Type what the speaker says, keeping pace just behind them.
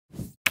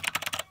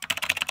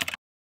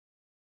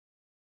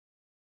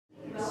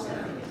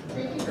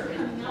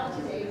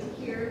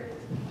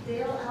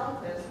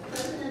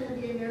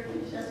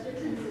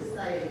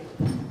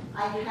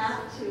I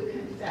have to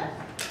confess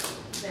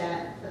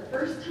that the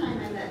first time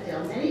I met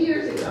Dale, many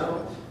years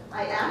ago,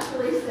 I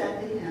actually said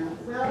to him,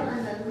 well,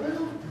 I'm a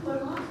little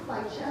put off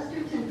by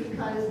Chesterton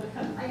because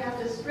I have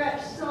to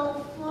stretch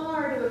so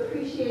far to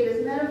appreciate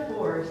his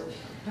metaphors.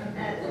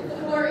 And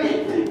for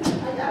instance,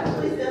 I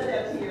actually said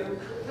that to you.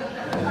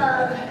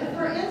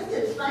 For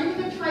instance,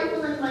 finding a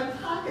trifle in my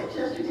pocket,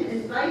 Chesterton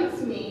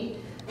invites me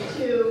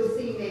to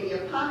see maybe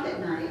a pocket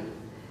knife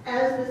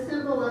as the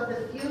symbol of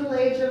the feudal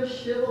age of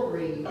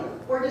chivalry,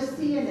 or to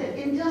see in it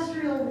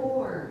industrial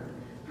war.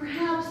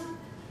 Perhaps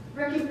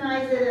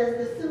recognize it as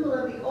the symbol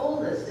of the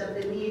oldest of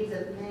the needs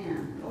of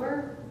man.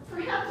 Or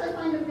perhaps I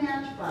find a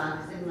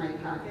matchbox in my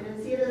pocket and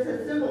see it as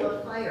a symbol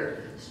of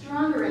fire,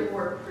 stronger and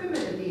more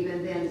primitive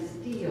even than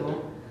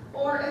steel.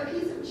 Or a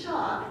piece of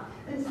chalk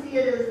and see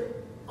it as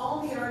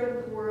all the art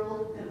of the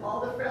world and all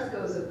the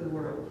frescoes of the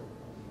world.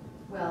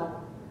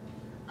 Well,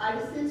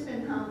 I've since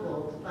been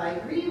humbled by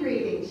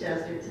rereading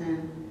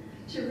Chesterton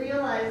to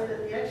realize that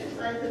the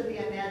exercise of the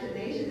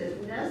imagination is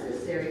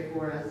necessary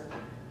for us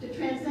to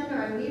transcend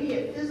our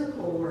immediate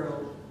physical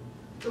world,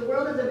 the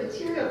world of the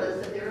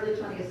materialists of the early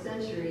 20th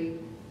century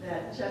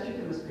that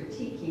Chesterton was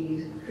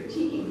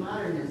critiquing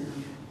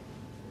modernism.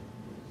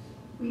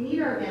 We need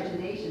our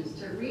imaginations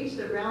to reach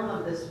the realm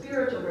of the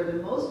spiritual where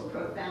the most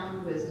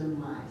profound wisdom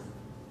lies.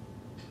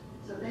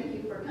 So thank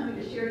you for coming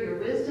to share your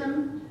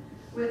wisdom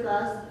with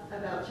us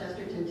about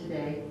Chesterton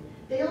today.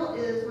 Dale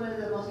is one of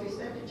the most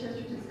respected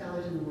Chesterton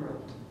scholars in the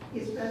world.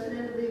 He's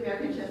president of the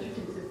American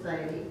Chesterton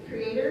Society,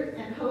 creator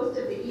and host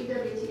of the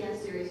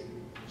EWTN series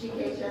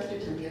G.K.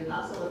 Chesterton, the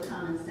Apostle of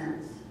Common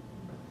Sense,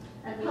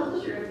 and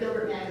publisher of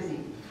Gilbert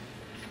Magazine.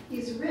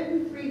 He's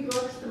written 3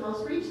 books, the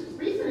most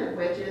recent of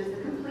which is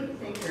The Complete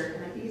Thinker,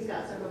 and I think he's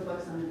got several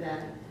books on the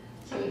back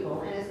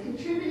table, and has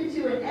contributed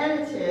to and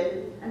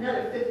edited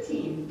another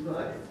 15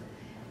 books.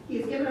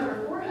 He's given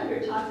over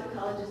 400 talks at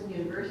colleges and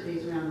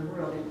universities around the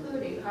world,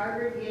 including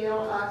Harvard, Yale,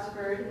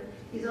 Oxford.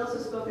 He's also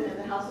spoken at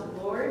the House of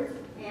Lords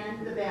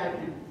and the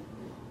Vatican.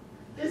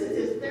 This is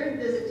his 3rd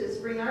visit to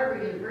Spring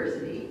Arbor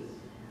University.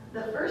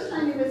 The first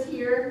time he was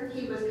here,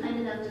 he was kind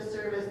enough to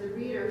serve as the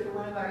reader for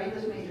one of our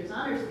English major's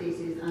honors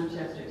theses on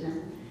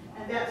Chesterton,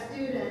 and that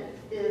student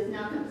is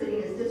now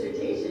completing his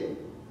dissertation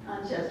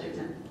on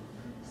Chesterton.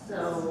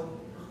 So,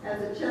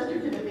 as a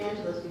Chesterton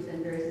evangelist, he's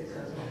been very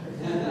successful.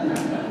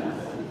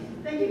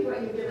 Thank you for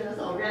what you've given us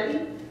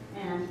already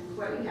and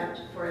what you have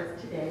for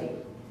us today.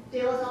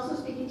 Dale is also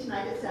speaking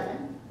tonight at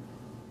 7.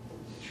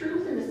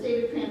 Truth in the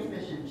State of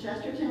Transmission,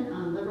 Chesterton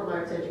on Liberal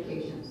Arts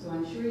Education. So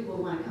I'm sure you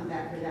will want to come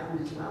back for that one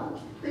as well.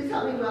 Please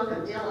help me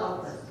welcome Dale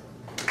Ahlquist.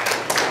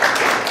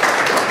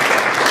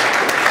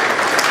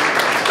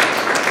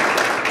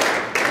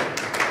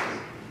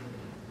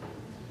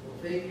 Well,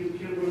 thank you,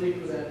 Kimberly,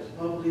 for that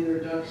lovely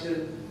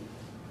introduction.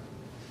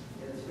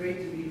 It's great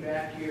to be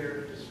back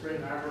here to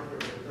Spring Arbor for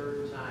the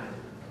 3rd time.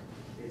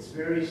 It's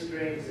very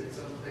strange that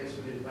some place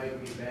would invite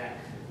me back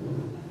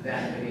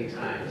that many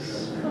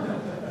times.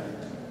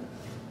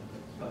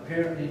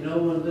 Apparently no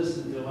one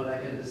listened to what I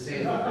had to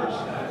say the first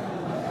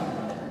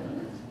time.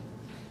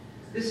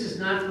 This is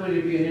not going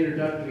to be an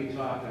introductory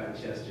talk on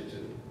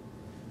Chesterton.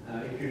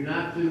 If you're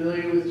not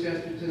familiar with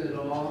Chesterton at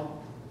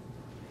all,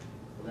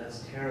 well,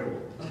 that's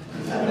terrible.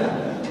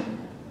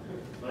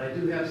 But I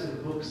do have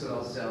some books that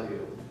I'll sell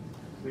you,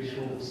 which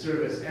will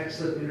serve as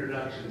excellent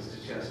introductions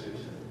to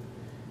Chesterton.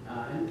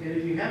 And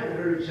if you haven't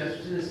heard of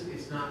Chesterton,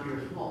 it's not your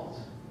fault.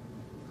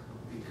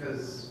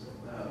 Because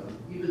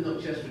even though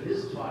Chesterton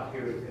is taught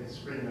here at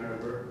Spring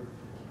Arbor,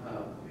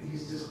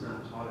 he's just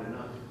not taught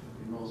enough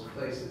in most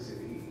places.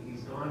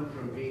 He's gone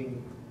from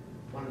being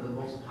one of the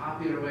most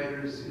popular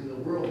writers in the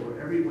world, where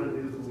everyone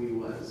knew who he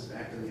was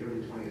back in the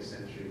early 20th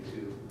century,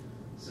 to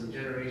some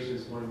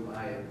generations going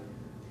by and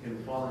him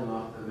falling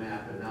off the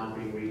map and now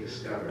being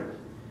rediscovered.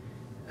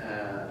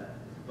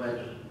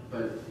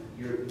 But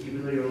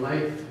even though your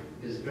life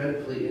is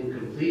dreadfully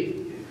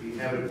incomplete, if you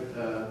haven't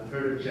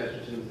heard of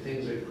Chesterton,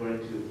 things are going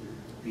to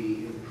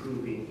be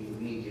improving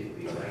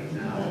immediately right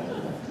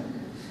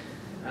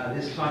now.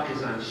 This talk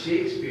is on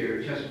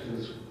Shakespeare.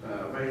 Chesterton's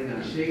writing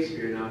on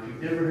Shakespeare. Now, if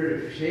you've never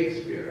heard of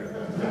Shakespeare,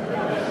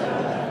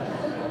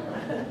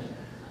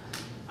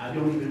 I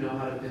don't even know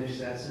how to finish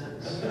that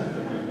sentence.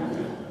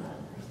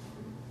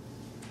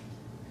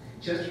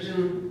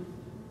 Chesterton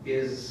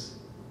is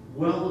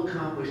well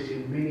accomplished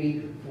in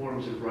many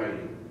forms of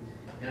writing,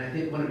 and I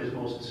think one of his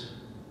most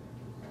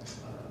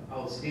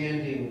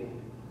outstanding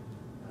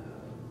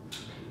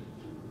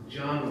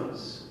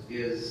genres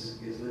is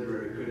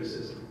literary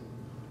criticism,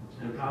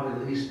 and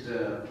probably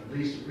the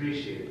least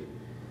appreciated.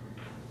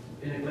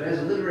 But as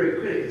a literary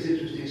critic, it's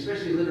interesting,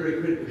 especially a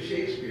literary critic of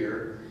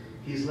Shakespeare.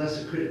 He's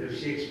less a critic of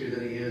Shakespeare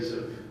than he is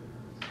of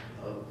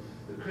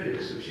the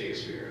critics of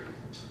Shakespeare.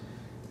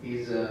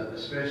 He's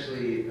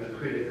especially a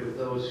critic of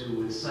those who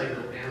would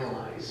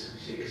psychoanalyze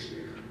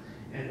Shakespeare,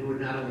 and who would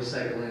not only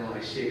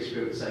psychoanalyze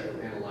Shakespeare, but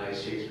psychoanalyze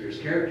Shakespeare's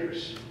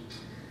characters.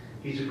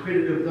 He's a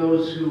critic of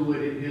those who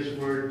would, in his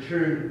word,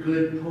 turn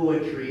good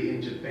poetry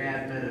into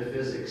bad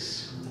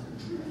metaphysics.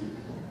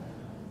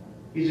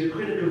 He's a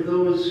critic of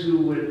those who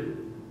would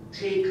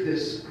take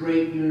this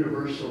great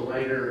universal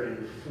writer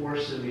and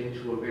force him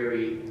into a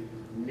very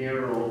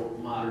narrow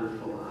modern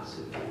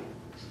philosophy.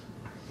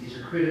 He's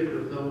a critic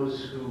of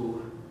those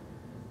who,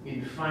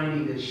 in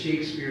finding that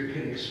Shakespeare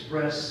can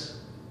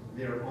express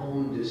their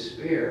own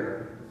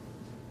despair,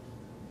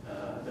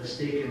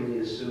 mistakenly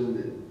assume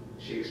that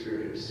Shakespeare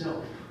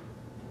himself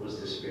was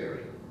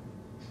despairing.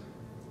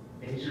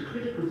 And he's a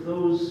critic of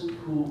those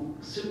who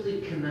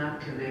simply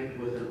cannot connect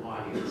with an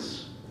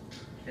audience,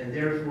 and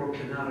therefore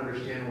cannot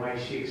understand why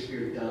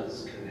Shakespeare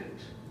does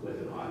connect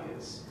with an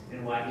audience,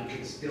 and why he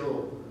can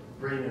still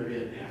bring them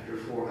in after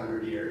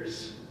 400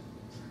 years.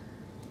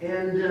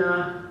 And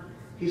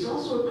he's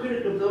also a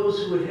critic of those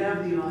who would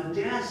have the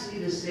audacity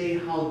to say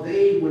how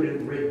they would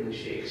have written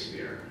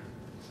Shakespeare,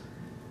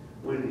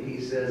 when he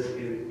says,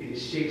 it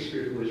is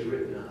Shakespeare who has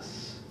written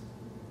us.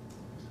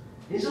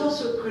 He's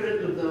also a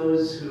critic of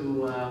those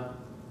who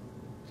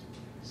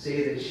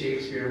say that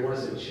Shakespeare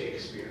wasn't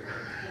Shakespeare,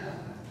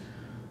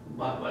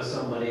 but was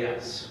somebody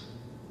else.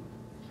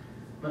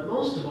 But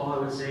most of all, I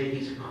would say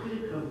he's a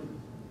critic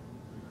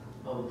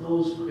of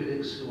those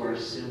critics who are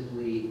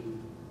simply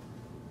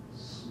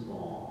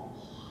small,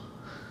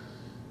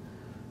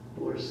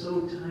 who are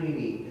so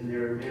tiny in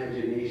their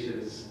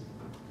imaginations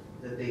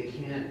that they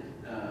can't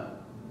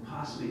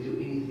possibly do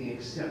anything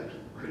except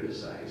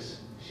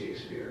criticize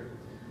Shakespeare.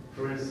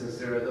 For instance,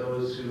 there are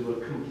those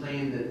who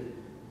complain that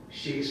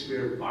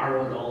Shakespeare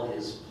borrowed all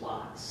his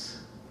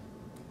plots.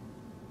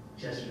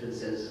 Chesterton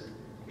says,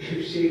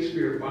 if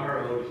Shakespeare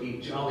borrowed, he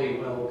jolly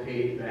well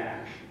paid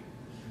back.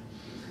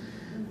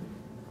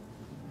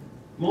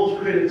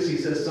 Most critics, he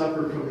says,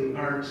 suffer from the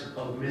art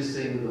of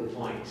missing the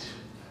point.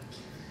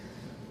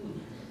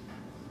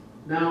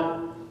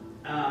 Now,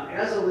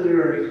 as a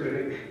literary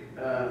critic,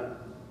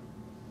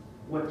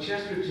 what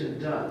Chesterton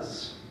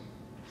does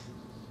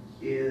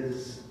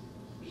is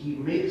he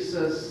makes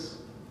us,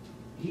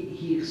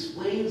 he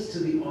explains to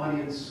the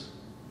audience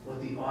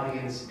what the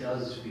audience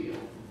does feel,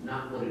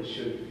 not what it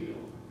should feel.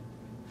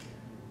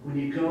 When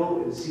you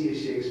go and see a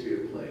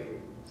Shakespeare play,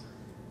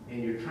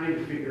 and you're trying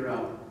to figure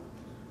out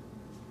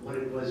what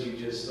it was you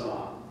just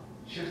saw,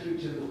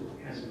 Chesterton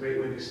has a great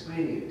way of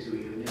explaining it to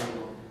you. And you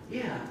go,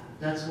 yeah,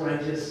 that's what I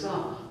just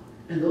saw.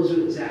 And those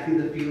are exactly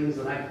the feelings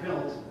that I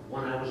felt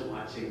when I was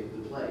watching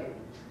the play.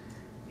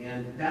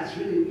 And that's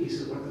really, he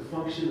said, what the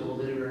function of a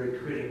literary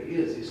critic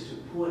is to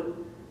put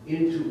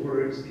into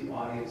words the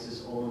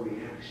audience's own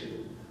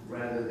reaction,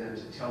 rather than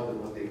to tell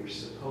them what they were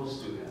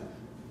supposed to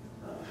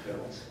have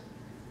felt.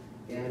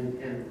 And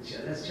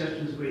that's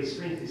Chesterton's great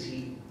strength, is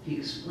he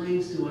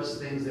explains to us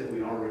things that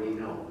we already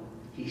know.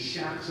 He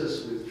shocks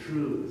us with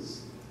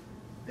truths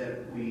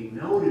that we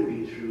know to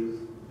be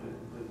truth,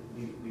 but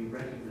we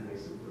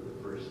recognize them for the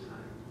first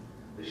time.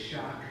 The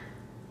shock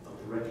of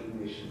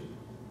recognition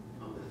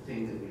of the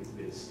thing that we've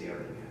been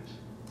staring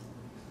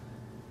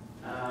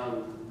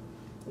at.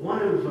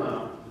 One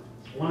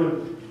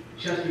of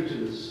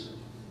Chesterton's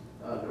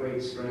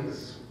great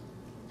strengths,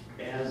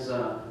 as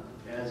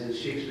is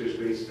Shakespeare's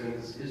great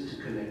strengths, is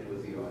to connect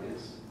with the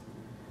audience.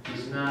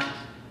 He's not.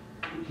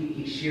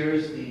 He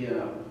shares the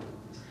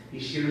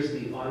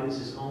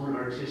audience's own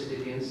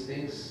artistic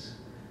instincts,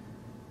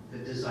 the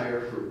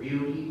desire for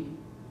beauty,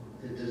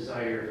 the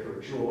desire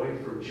for joy,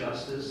 for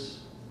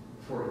justice,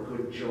 for a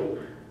good joke.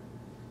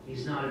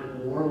 He's not at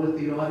war with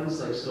the audience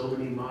like so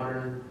many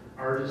modern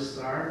artists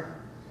are.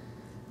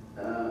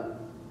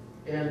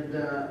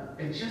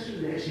 And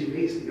Chesterton actually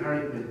makes the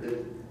argument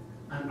that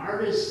an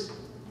artist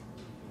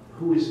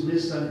who is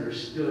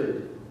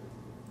misunderstood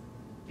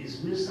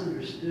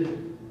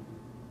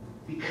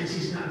because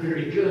he's not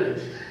very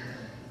good.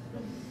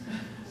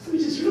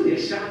 Which is really a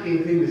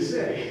shocking thing to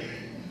say.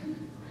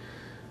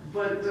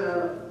 But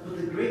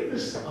the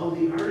greatness of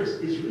the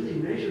artist is really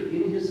measured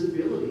in his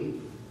ability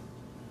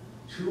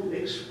to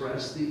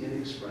express the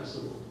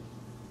inexpressible.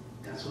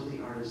 That's what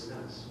the artist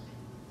does.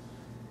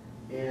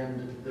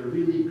 And the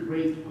really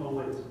great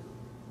poet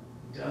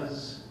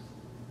does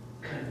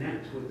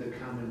connect with the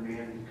common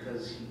man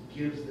because he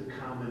gives the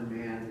common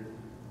man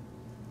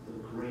the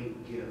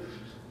great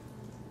gift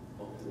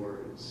of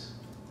words.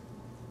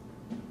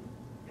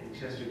 And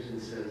Chesterton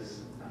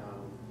says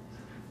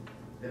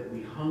that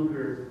we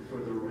hunger for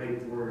the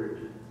right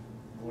word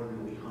more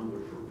than we hunger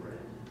for bread.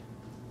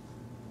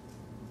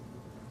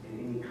 And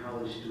any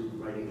college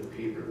student writing a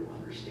paper will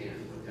understand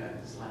what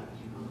that is like,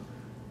 you know.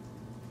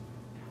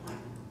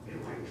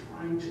 Am I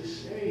trying to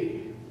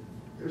say?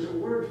 There's a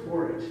word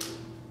for it.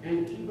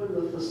 And even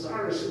the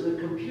thesaurus in the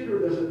computer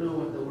doesn't know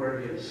what the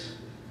word is.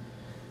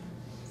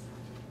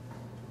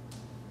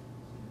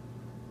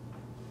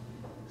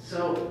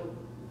 So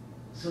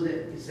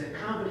that it's that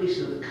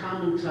combination of the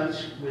common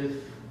touch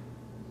with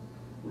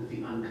the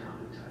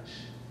uncommon touch,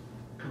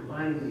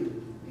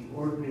 combining the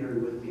ordinary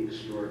with the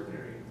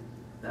extraordinary.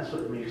 That's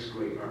what makes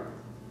great art.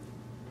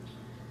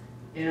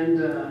 And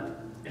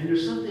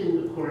there's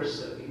something, of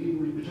course,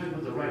 we talk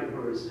about the right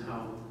words,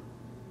 how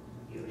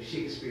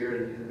Shakespeare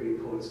and the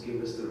great poets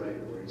give us the right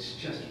words.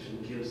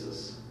 Chesterton gives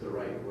us the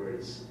right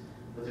words.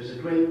 But there's a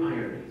great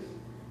irony.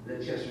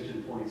 that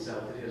Chesterton points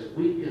out that has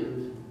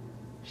weakened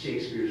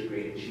Shakespeare's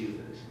great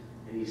achievement.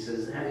 And he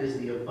says that is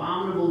the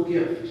abominable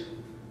gift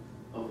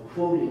of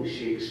quoting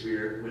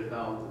Shakespeare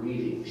without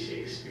reading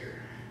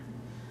Shakespeare.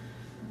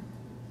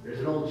 There's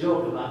an old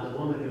joke about the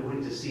woman who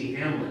went to see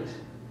Hamlet,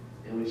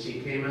 and when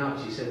she came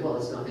out, she said, well,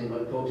 it's nothing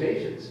but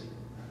quotations.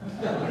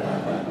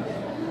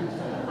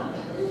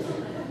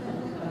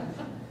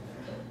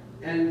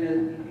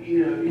 And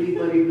you know,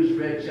 anybody who's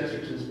read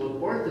Chesterton's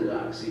book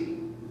Orthodoxy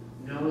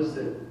knows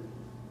that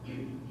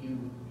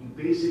you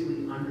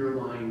basically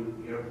underline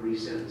every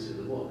sentence in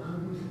the book.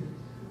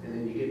 And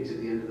then you get to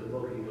the end of the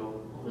book and you go,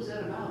 what was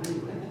that about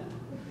anyway?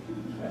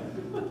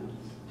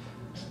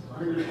 A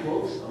lot of good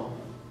quotes though.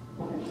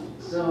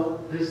 So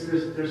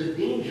there's a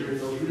danger in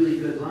those really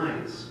good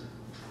lines.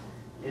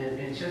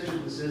 And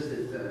Chesterton says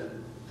that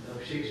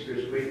of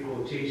Shakespeare's great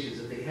quotations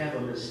that they have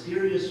a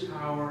mysterious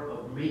power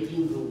of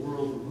making the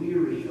world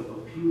weary of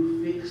a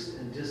few fixed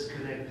and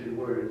disconnected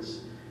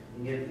words,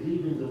 and yet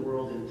leaving the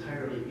world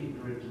entirely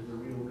ignorant of the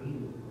real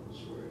meaning of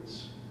those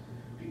words.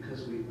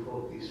 Because we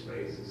quote these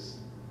phrases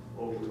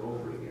over and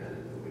over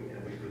again,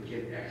 and we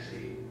forget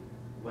actually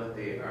what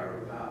they are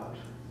about.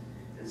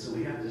 And so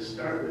we have to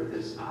start with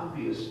this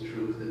obvious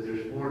truth that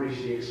there's more to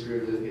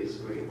Shakespeare than his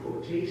great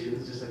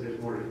quotations, just like there's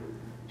more to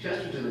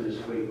Chesterton than his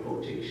great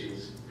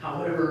quotations.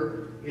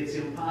 However, it's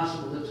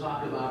impossible to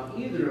talk about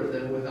either of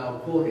them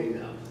without quoting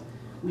them,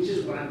 which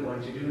is what I'm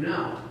going to do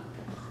now.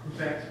 In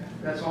fact,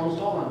 that's almost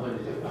all I'm going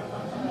to do.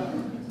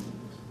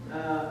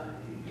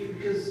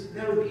 Because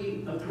that would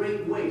be a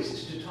great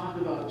waste to talk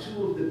about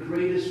two of the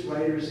greatest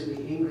writers in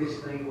the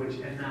English language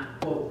and not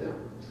quote them.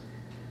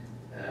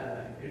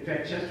 In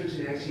fact,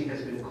 Chesterton actually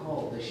has been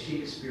called the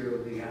Shakespeare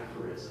of the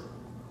aphorism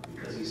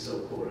because he's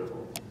so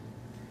quotable.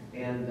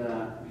 And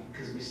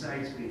because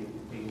besides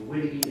being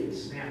witty and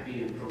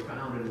snappy and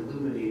profound and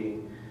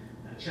illuminating,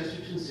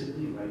 Chesterton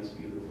simply writes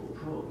beautiful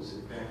prose.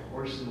 In fact,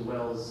 Orson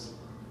Welles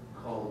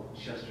called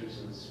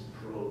Chesterton's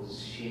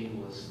prose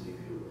shamelessly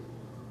beautiful.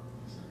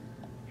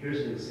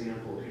 Here's an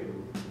example of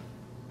him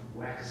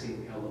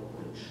waxing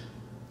eloquent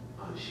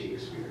on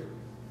Shakespeare.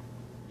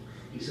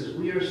 He says,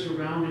 we are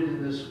surrounded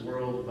in this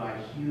world by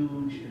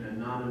huge and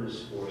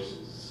anonymous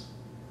forces.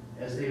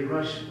 As they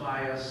rush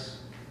by us,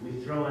 we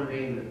throw a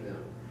name at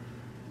them.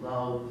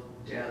 Love,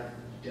 death,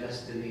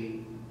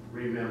 destiny,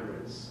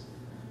 remembrance.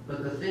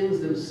 But the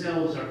things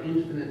themselves are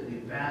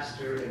infinitely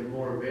vaster and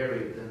more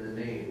varied than the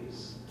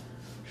names.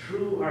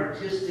 True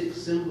artistic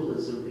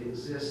symbolism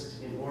exists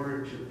in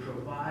order to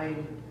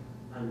provide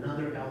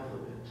another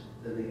alphabet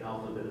than the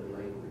alphabet of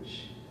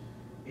language.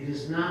 It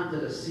is not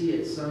that a sea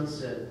at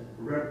sunset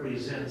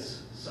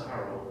represents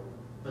sorrow,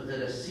 but that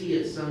a sea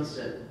at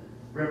sunset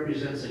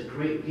represents a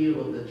great deal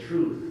of the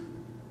truth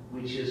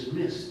which is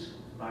missed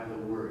by the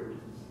word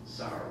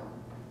sorrow.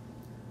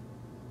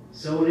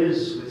 So it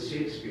is with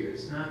Shakespeare.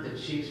 It's not that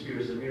Shakespeare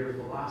is a mere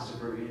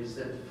philosopher, it is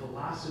that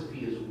philosophy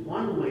is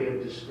one way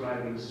of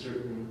describing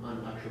certain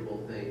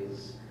unutterable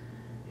things,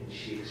 and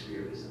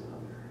Shakespeare is another.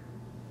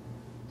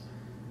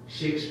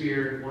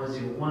 Shakespeare was,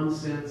 in one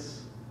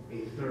sense,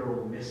 a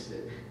thorough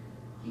mystic.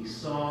 He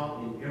saw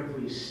in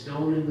every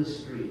stone in the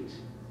street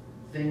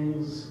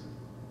things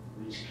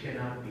which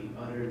cannot be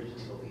uttered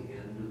till the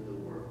end of the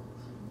world.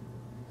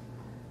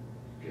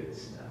 Good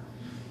stuff.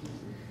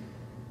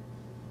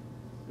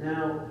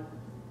 Now,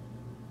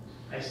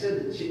 I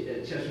said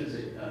that Chesterton's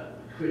a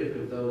critic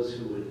of those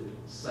who would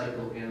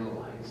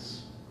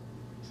psychoanalyze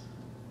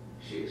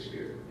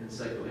Shakespeare and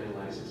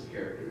psychoanalyze his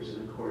characters.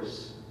 And of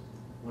course,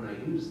 when I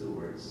use the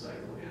word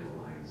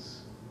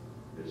psychoanalyze,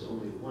 there's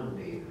only one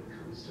name that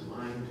comes to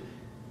mind.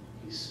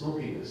 He's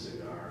smoking a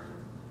cigar,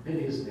 and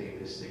his name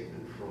is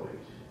Sigmund Freud.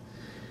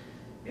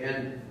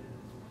 And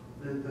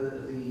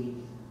the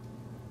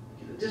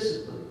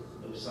discipline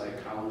of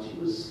psychology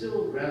was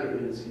still rather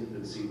in its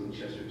infancy when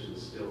Chesterton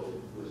still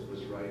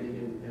was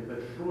writing,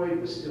 but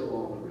Freud was still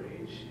all the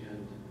rage,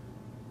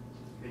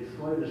 and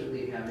Freud was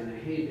really having a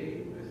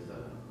heyday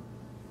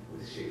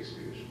with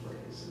Shakespeare's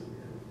plays and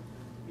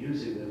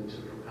using them to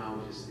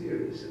propound his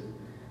theories. And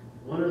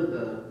one of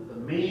the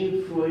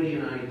main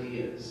Freudian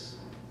ideas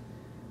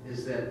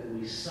is that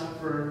we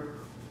suffer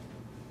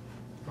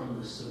from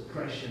the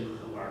suppression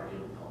of our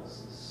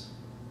impulses.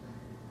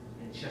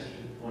 And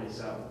Chesterton points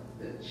out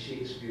that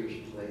Shakespeare's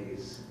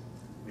plays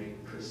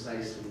make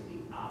precisely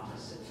the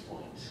opposite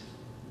point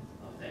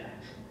of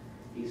that.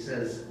 He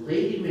says,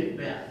 Lady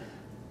Macbeth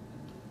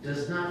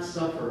does not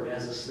suffer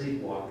as a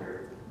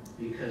sleepwalker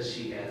because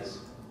she has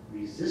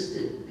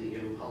resisted the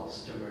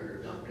impulse to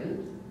murder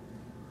Duncan,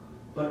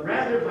 but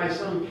rather by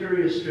some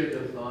curious trick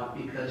of thought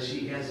because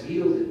she has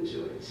yielded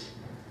to it.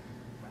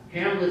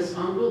 Hamlet's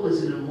uncle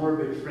is in a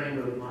morbid frame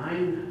of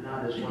mind,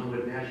 not as one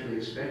would naturally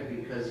expect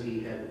because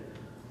he had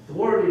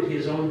thwarted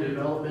his own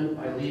development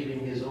by leaving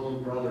his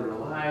own brother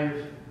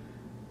alive,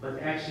 but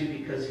actually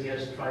because he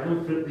has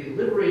triumphantly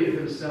liberated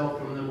himself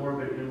from the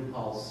morbid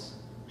impulse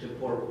to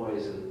pour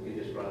poison in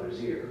his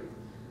brother's ear.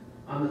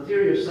 On the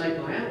theory of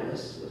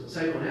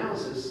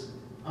psychoanalysis,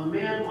 a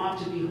man ought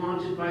to be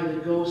haunted by the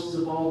ghosts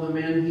of all the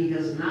men he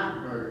has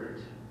not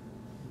murdered,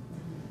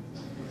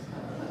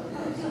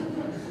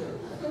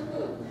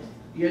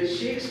 Yet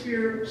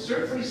Shakespeare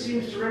certainly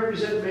seems to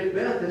represent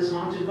Macbeth as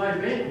haunted by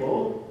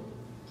Banquo.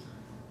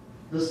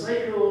 The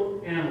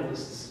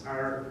psychoanalysts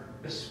are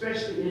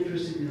especially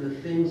interested in the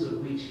things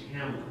of which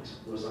Hamlet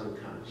was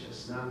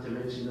unconscious, not to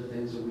mention the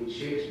things of which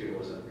Shakespeare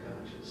was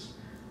unconscious.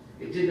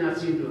 It did not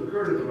seem to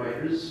occur to the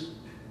writers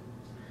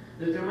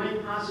that there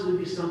might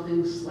possibly be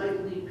something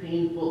slightly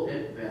painful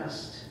at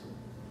best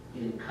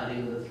in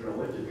cutting the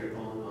throat of your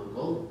own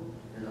uncle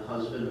and the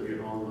husband of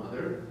your own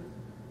mother.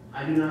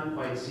 I do not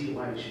quite see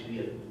why it should be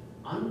an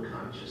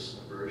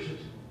unconscious aversion.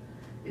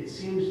 It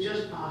seems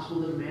just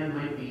possible that a man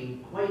might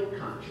be quite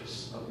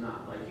conscious of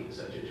not liking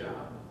such a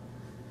job.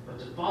 But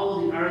to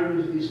follow the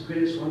argument of these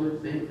critics, one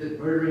would think that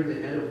murdering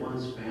the head of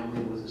one's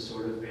family was a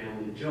sort of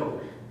family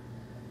joke.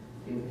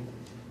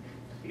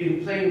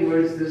 In plain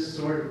words, this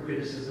sort of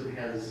criticism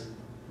has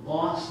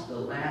lost the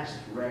last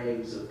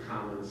rags of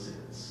common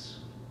sense.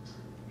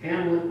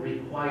 Hamlet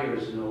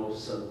requires no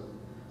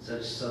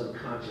such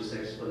subconscious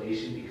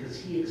explanation because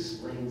he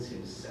explains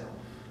himself.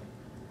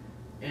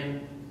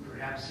 And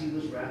perhaps he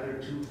was rather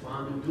too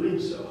fond of doing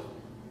so.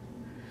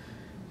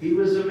 He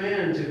was a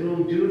man to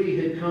whom duty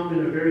had come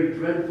in a very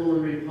dreadful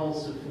and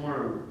repulsive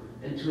form,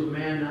 and to a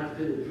man not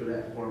fitted for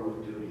that form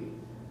of duty.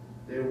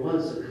 There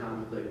was a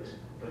conflict,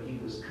 but he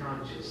was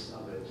conscious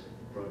of it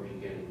from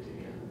beginning to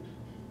end.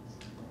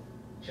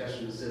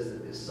 Chesterton says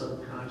that this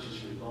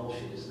subconscious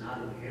revulsion is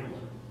not in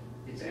Hamlet.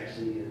 It's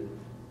actually in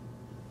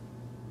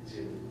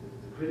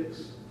the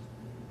critics.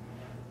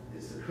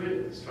 It's the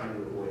critic that's trying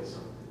to avoid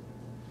something.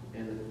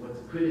 And what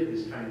the critic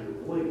is trying to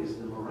avoid is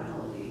the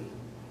morality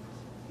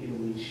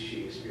in which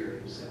Shakespeare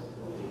himself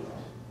believed.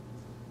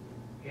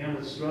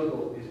 Hamlet's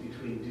struggle is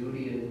between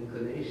duty and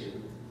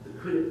inclination. The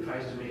critic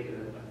tries to make it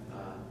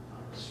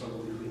a struggle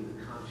between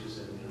the conscious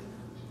and the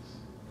unconscious.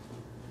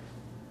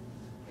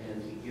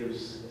 And he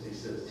gives, as he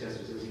says,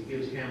 Chesterton says, he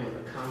gives Hamlet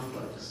a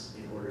complex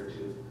in order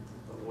to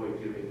avoid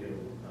giving him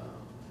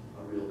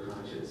a real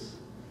conscience.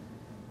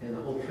 And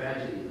the whole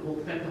tragedy,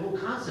 in fact, the whole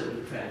concept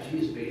of tragedy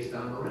is based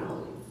on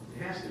morality.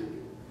 It has to be.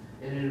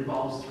 And it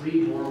involves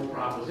three moral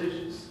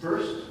propositions.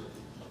 First,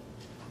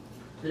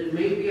 that it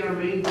may be our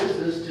main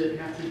business to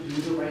have to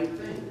do the right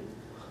thing,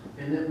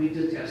 and that we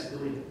detest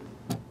doing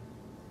it.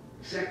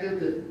 Second,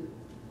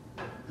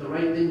 that the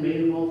right thing may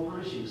involve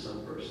punishing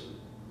some person,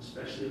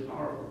 especially a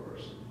powerful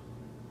person.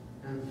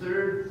 And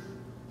third,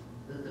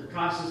 that the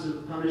process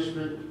of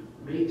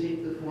punishment may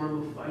take the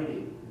form of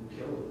fighting and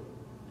killing.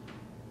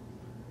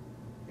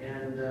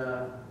 And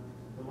the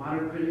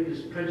modern critic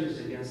is prejudiced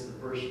against the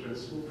first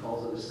principle,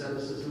 calls it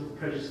asceticism.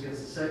 Prejudiced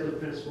against the second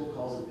principle,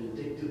 calls it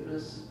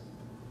vindictiveness.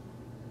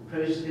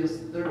 Prejudiced against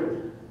the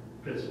third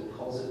principle,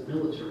 calls it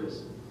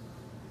militarism.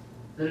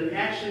 That it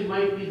actually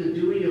might be the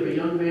duty of a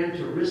young man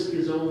to risk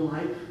his own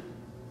life,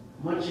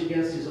 much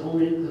against his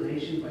own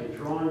inclination, by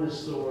drawing the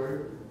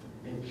sword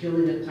and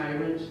killing a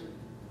tyrant.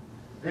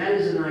 That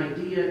is an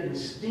idea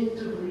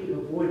instinctively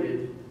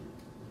avoided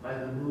by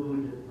the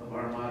mood of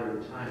our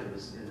modern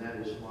times, and that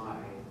is why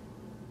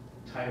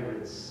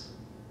tyrants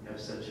have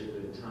such a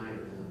good time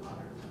in the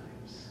modern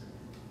times.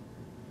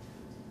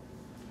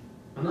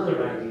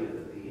 Another idea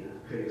that the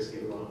critics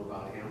get wrong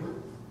about Hamlet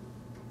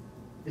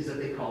is that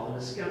they call him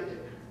a skeptic.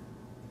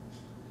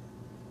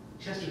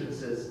 Chesterton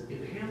says,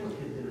 if Hamlet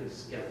had been a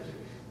skeptic,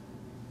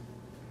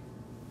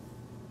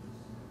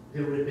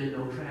 there would have been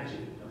no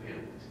tragedy of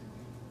Hamlet.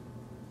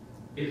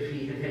 If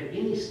he had had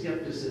any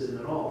skepticism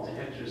at all to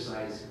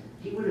exercise,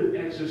 he would have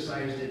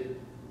exercised it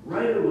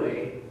right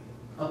away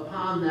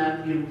upon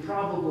that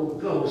improbable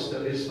ghost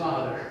of his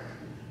father.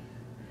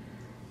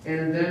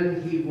 And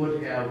then he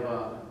would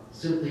have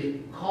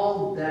simply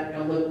called that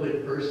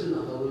eloquent person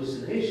a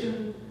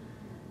hallucination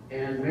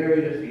and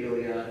married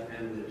Ophelia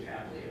and lived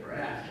happily ever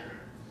after.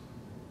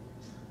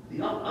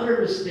 The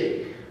utter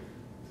mistake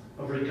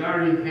of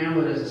regarding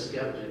Hamlet as a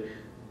skeptic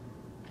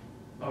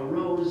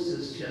arose,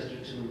 says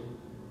Chesterton,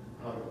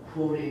 out of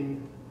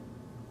quoting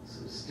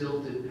some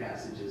stilted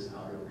passages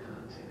out of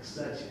context,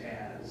 such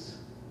as,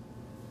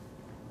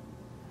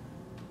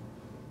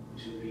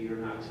 to be or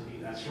not to be.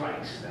 That's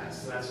right,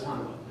 that's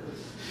one of them.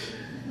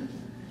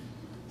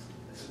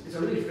 It's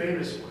a really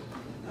famous one.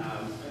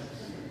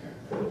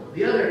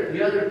 The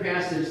other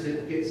passage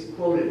that gets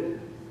quoted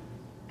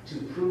to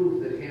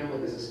prove that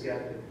Hamlet is a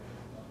skeptic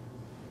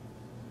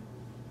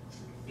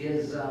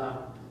is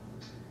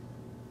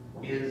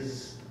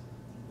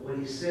when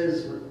he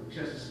says, when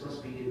Chesterton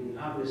must be in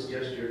the obvious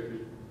gesture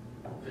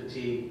of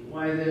fatigue,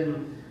 why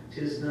then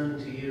 'tis none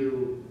to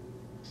you,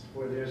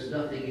 for there's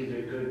nothing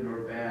either good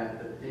nor bad,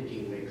 but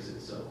thinking makes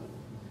it so.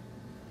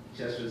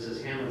 Chesterton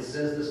says Hamlet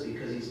says this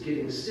because he's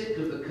getting sick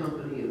of the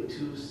company of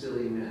two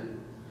silly men,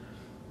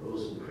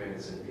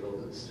 Rosencrantz and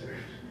Guildenstern.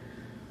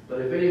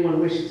 But if anyone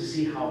wishes to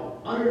see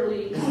how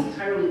utterly and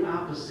entirely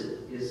opposite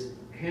is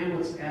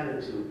Hamlet's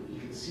attitude, you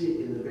can see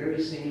it in the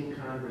very same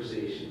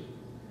conversation.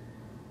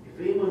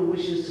 If anyone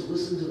wishes to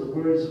listen to the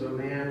words of a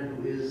man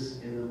who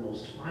is, in the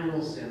most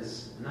final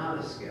sense, not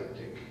a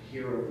skeptic,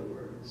 here are the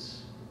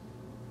words.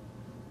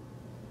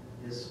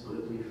 This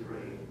goodly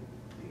frame,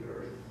 the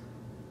earth,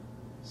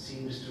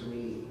 seems to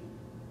me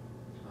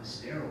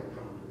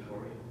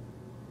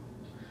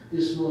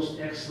this most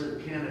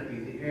excellent canopy,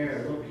 the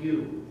air, look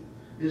you,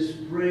 this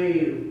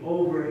brave,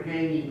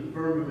 overhanging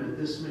firmament,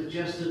 this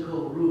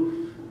majestical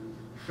roof,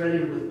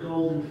 fretted with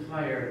golden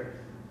fire,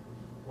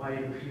 why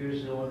it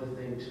appears no other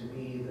thing to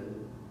me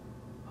than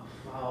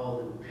a foul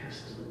and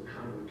pestilent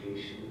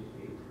congregation of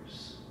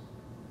vapors.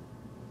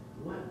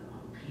 What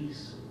a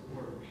piece of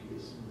work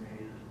is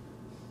man!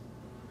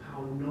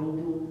 How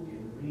noble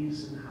in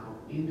reason, how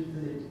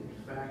infinite in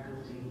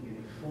faculty,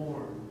 in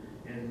form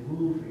and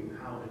moving,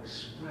 how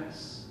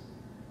express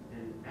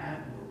and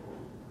admirable.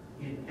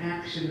 In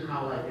action,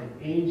 how like an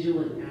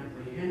angel, in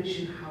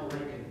apprehension, how like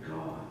a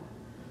God.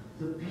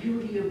 The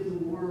beauty of the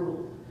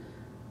world,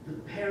 the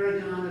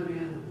paragon of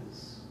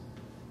animals.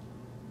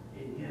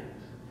 And yet,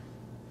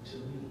 to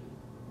me,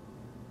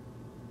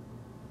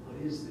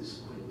 what is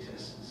this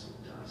quintessence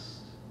of dust?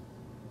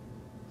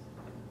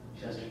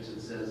 Chesterton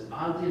says,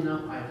 oddly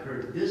enough, I've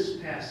heard this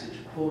passage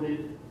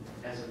quoted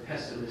as a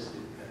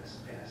pessimistic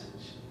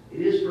passage. It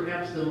is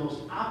perhaps the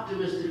most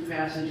optimistic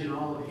passage in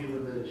all of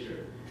human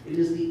literature. It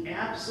is the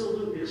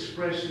absolute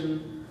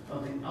expression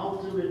of the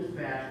ultimate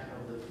fact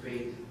of the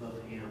faith of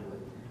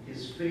Hamlet.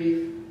 His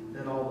faith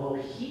that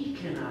although he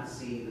cannot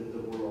see that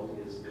the world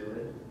is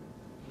good,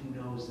 he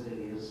knows that it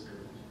is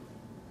good.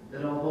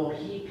 That although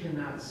he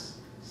cannot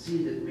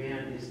see that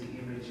man is the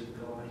image of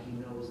God, he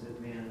knows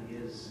that man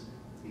is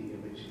the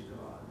image of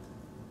God.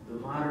 The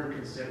modern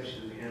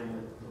conception of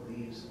Hamlet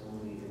believes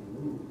only in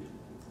mood.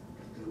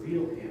 The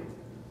real Hamlet,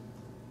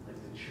 like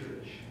the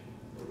church,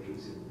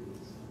 believes in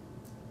reason.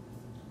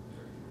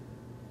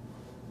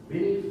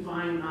 Many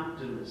fine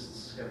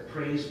optimists have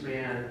praised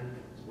man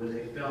when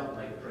they felt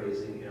like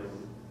praising him.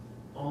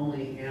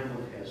 Only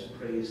Hamlet has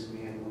praised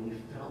man when he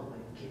felt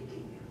like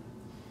kicking him.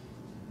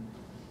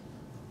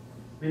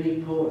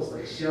 Many poets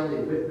like Shelley,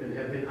 Whitman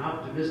have been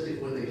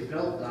optimistic when they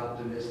felt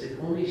optimistic.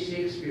 Only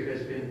Shakespeare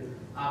has been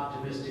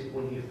optimistic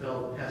when he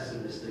felt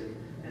pessimistic.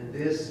 And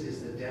this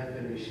is the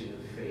definition of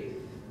faith.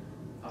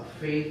 A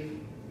faith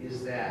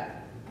is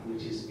that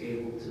which is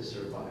able to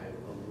survive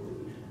a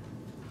mood.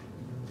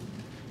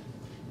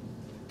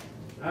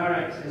 All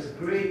right, as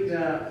great,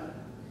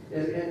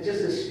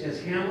 just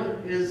as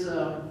Hamlet is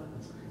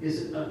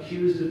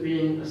accused of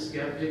being a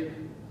skeptic,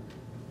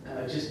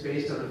 just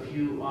based on a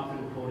few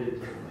often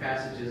quoted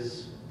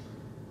passages,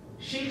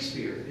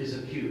 Shakespeare is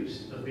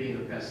accused of being a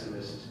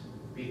pessimist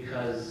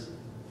because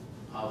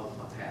of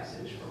a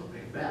passage from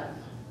Macbeth.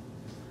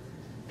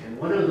 And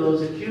one of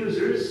those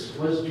accusers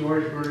was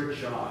George Bernard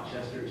Shaw,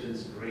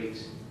 Chesterton's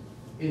great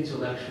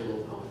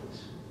intellectual opponent.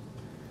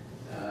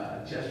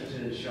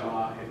 Chesterton and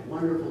Shaw had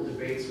wonderful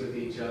debates with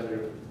each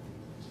other.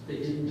 They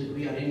didn't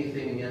agree on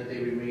anything, and yet they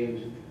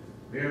remained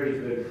very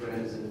good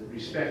friends and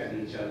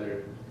respected each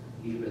other,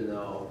 even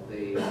though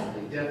they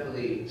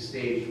definitely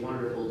staged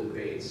wonderful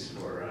debates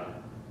for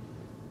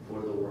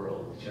the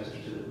world.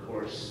 Chesterton, of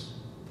course,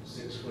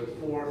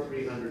 6'4",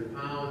 300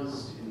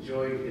 pounds,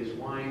 enjoyed his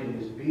wine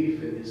and his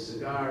beef and his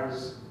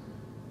cigars,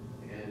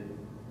 and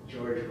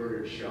George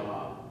Bernard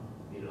Shaw,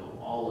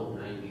 all of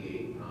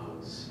 98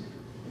 pounds,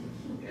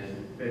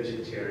 and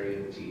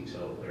vegetarian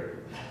teetotaler.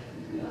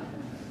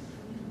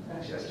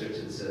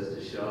 Chesterton says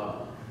to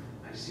Shaw,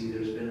 I see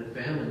there's been a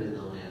famine in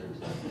the land.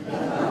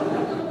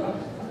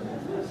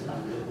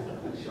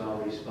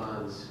 Shaw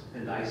responds,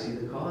 and I see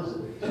the cause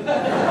of it.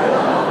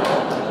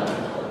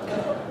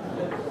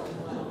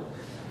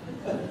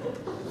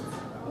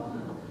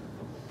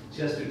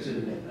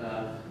 Chesterton,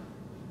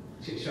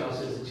 Shaw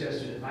says to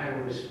Chesterton, if I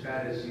were as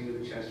fat as you,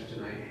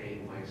 Chesterton, I'd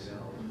hang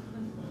myself.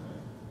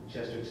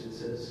 Chesterton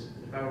says,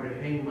 if I were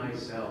to hang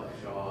myself,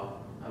 Shaw,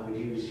 I would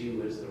use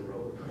you as the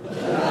rope.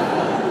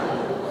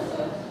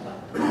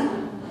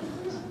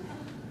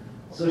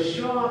 So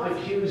Shaw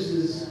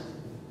accuses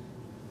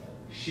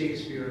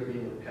Shakespeare of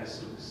being a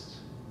pessimist,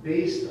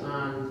 based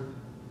on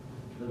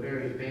the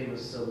very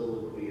famous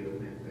soliloquy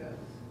of Macbeth.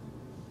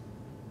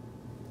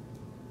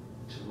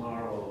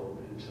 Tomorrow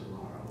and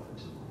tomorrow and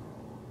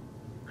tomorrow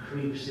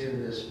creeps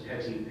in this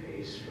petty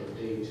pace from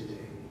day to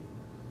day,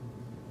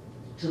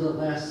 to the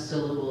last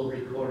syllable of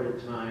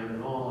recorded time,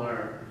 and all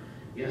our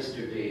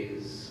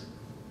yesterdays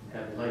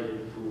have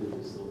lighted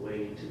fools the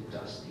way to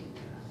dusty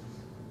death.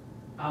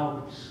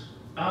 Out,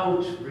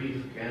 out,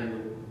 brief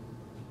candle.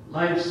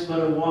 Life's but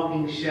a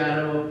walking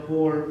shadow, a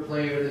poor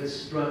player that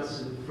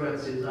struts and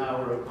frets his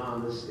hour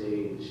upon the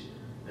stage,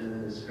 and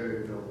then is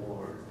heard no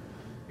more.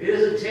 It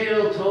is a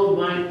tale told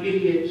by an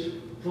idiot,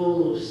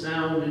 full of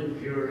sound and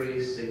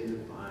fury,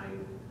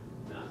 signifying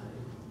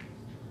nothing.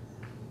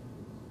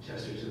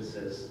 Chesterton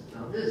says,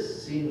 now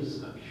this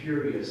seems a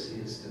curious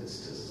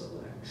instance to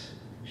select.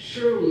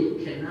 Surely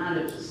it cannot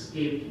have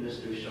escaped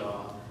Mr.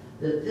 Shaw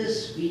that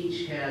this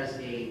speech has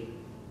a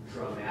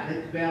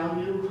dramatic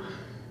value.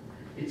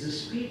 It's a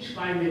speech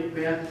by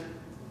Macbeth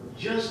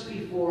just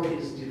before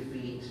his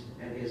defeat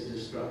and his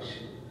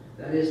destruction.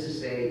 That is to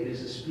say, it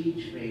is a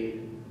speech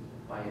made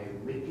by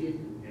a wicked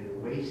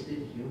and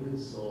wasted human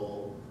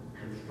soul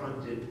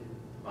confronted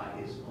by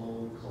his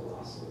own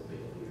colossal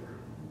failure.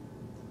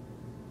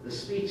 The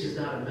speech is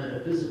not a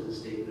metaphysical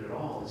statement at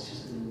all. It's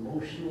just an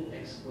emotional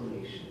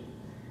exclamation.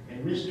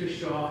 And Mr.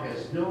 Shaw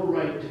has no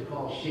right to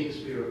call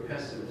Shakespeare a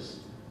pessimist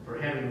for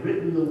having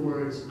written the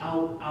words,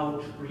 "Out,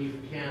 out, brief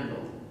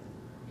candle."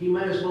 He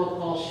might as well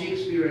call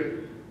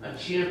Shakespeare a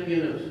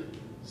champion of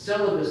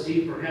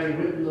celibacy for having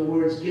written the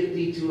words, "Get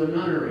thee to a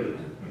nunnery."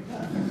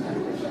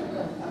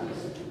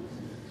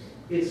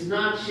 It's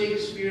not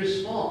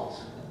Shakespeare's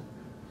fault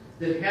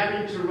that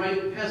having to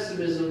write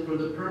pessimism for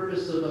the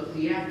purpose of a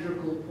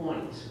theatrical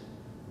point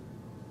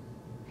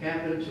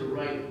happened to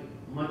write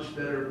much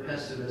better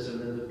pessimism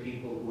than the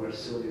people who are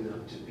silly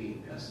enough to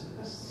be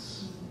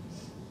pessimists.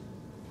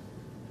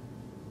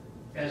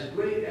 As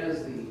great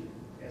as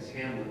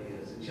Hamlet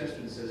is, and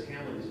Chesterton says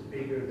Hamlet is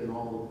bigger than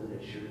all of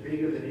literature,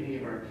 bigger than any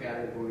of our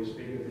categories,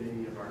 bigger than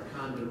any of our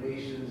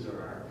condemnations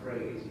or our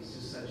praise. He's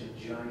just such a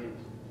giant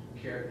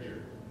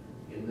character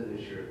in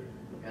literature.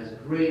 As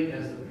great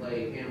as the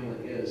play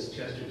Hamlet is,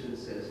 Chesterton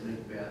says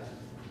Macbeth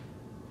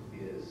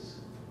is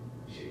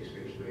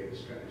Shakespeare's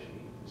greatest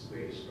tragedy, his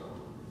greatest drama.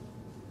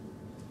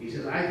 He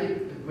says, I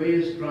think the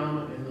greatest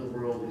drama in the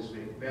world is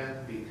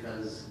Macbeth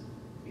because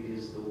it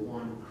is the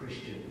one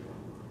Christian drama.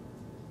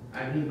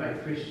 I mean by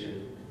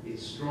Christian,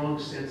 its strong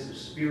sense of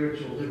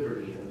spiritual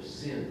liberty and of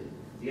sin.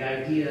 The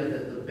idea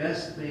that the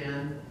best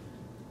man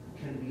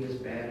can be as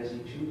bad as he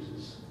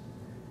chooses.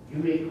 You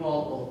may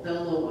call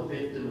Othello a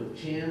victim of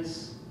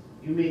chance.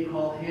 You may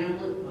call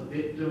Hamlet a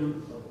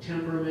victim of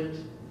temperament.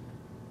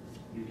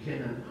 You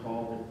cannot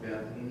call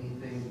Macbeth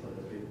anything but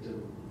a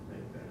victim of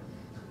Macbeth.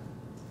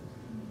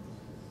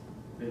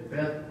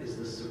 Macbeth is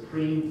the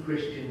supreme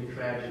Christian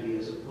tragedy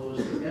as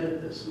opposed to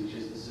Oedipus, which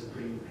is the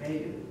supreme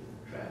pagan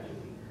tragedy.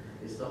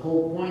 It's the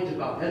whole point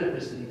about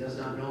Oedipus that he does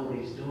not know what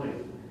he's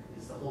doing.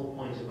 It's the whole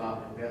point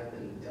about Macbeth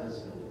that he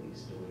does know what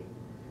he's doing.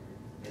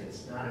 And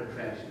it's not a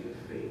tragedy of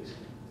fate,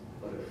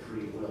 but of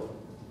free will.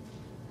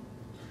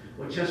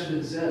 What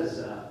Chesterton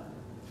says,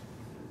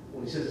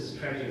 when he says it's a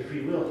tragedy of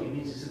free will, he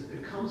means that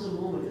there comes a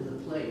moment in the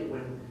play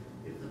when,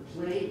 if the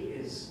play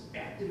is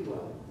acted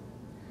well,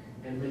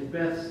 and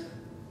Macbeth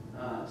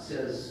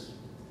says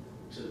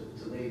to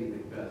Lady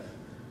Macbeth,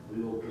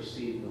 we will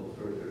proceed no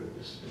further in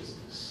this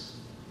business.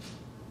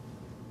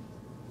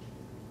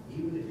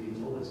 Even if you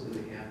know what's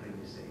going to happen,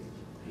 you say,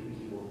 maybe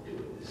he won't do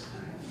it this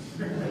time.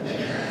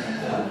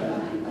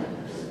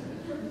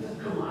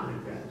 Come on,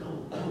 Macbeth,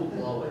 don't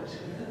blow it.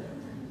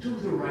 Do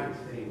the right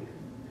thing.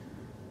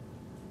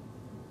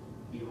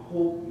 You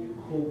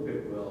hope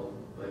it will,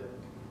 but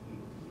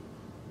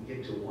you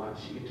get to watch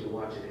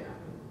it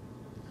happen.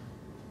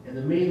 And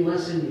the main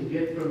lesson you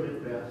get from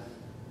Macbeth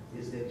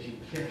is that you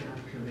cannot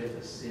commit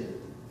a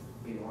sin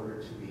in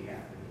order to be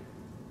happy.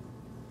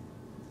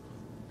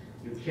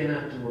 You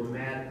cannot do a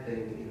mad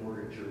thing in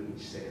order to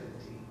reach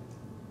sanity.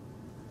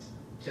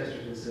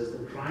 Chesterton says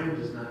the crime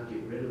does not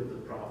get rid of the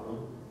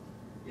problem.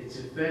 Its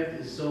effect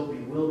is so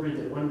bewildering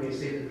that one may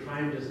say the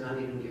crime does not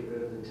even get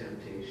rid of the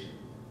temptation.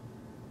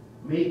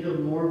 Make a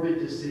morbid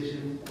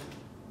decision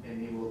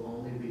and you will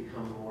only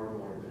become more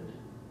morbid.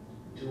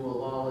 Do a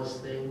lawless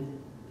thing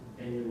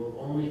and you will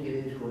only get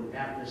into an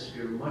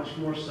atmosphere much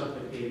more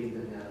suffocating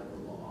than that of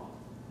the law.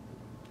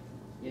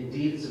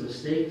 Indeed, it's a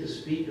mistake to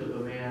speak of a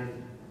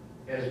man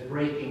as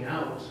breaking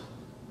out.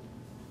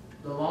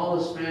 The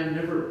lawless man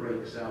never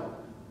breaks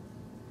out.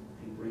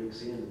 He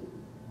breaks in.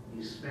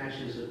 He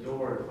smashes a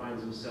door and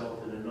finds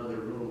himself in another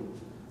room,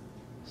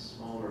 a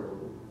smaller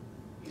room.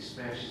 He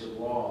smashes a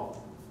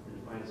wall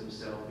and finds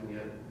himself in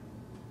yet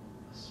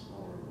a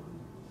smaller one.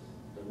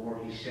 The more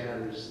he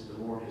shatters, the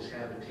more his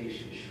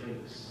habitation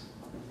shrinks.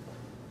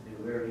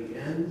 And where he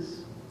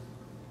ends,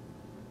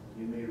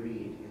 you may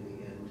read in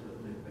the end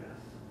of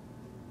Macbeth.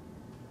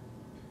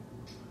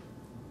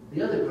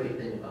 The other great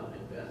thing about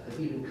Macbeth that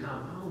even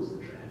compounds the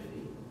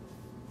tragedy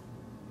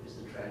is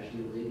the tragedy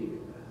of Lady Macbeth.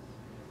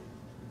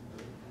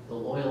 The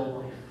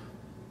loyal wife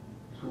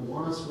who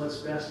wants what's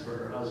best for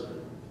her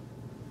husband.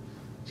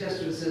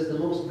 Chesterton says the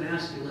most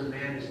masculine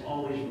man is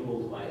always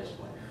ruled by his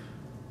wife.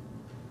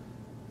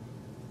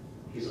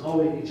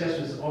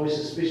 Chesterton's always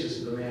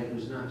suspicious of a man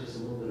who's not just a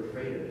little bit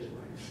afraid of his wife.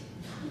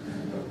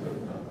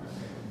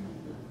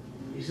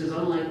 He says,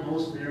 unlike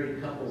most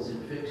married couples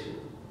in fiction,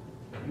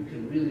 you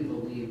can really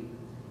believe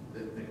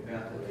that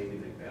Macbeth and Lady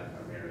Macbeth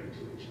are married to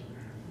each other.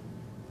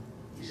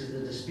 He says the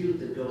dispute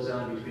that goes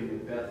on between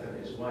Macbeth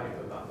and his wife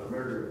about the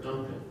murder of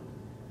Duncan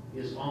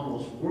is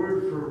almost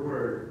word for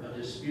word a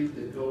dispute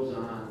that goes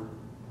on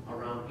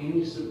around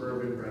any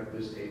suburban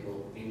breakfast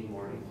table any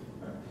morning.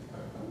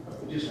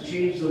 Just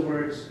change the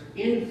words,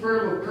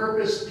 infirm of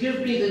purpose,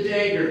 give me the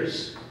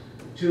daggers,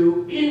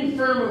 to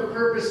infirm of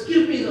purpose,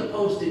 give me the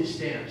postage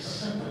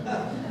stamps.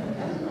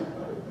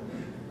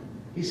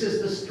 He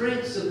says the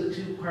strengths of the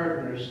two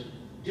partners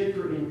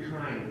differ in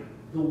kind.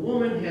 The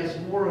woman has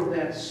more of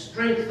that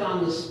strength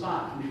on the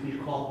spot, which we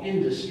call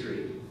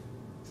industry,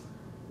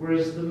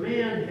 whereas the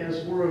man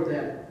has more of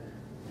that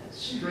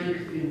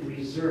strength in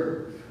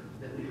reserve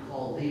that we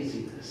call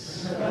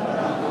laziness.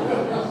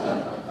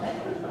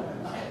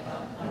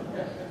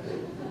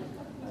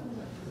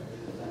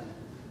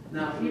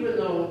 Now, even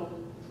though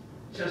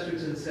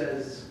Chesterton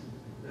says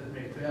that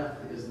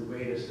Macbeth is the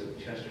greatest of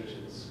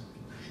Chestertons.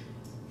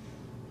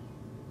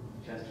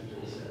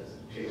 Chesterton says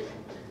that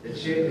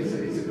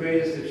it's the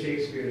greatest of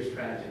Shakespeare's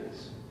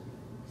tragedies.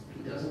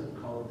 He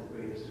doesn't call it the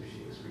greatest of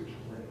Shakespeare's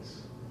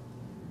plays.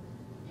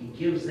 He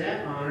gives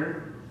that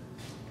honor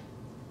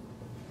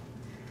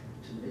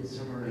to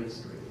Midsummer Night's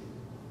Dream.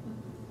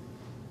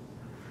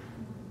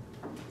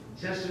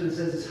 Chesterton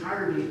says it's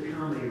harder to get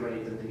comedy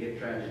right than to get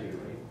tragedy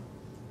right.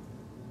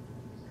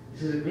 He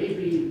says it may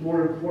be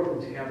more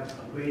important to have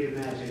a great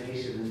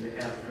imagination than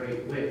to have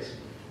great wit,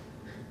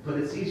 but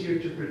it's easier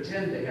to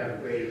pretend to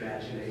have great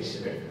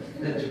imagination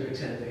than to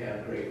pretend to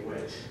have great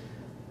wit.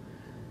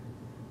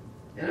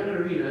 And I'm going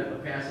to read a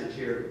passage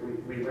here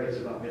where he writes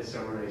about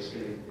Midsummer Night's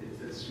Dream.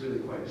 It's really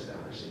quite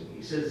astonishing.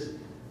 He says,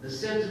 the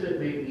sentiment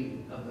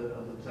maybe of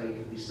the play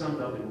can be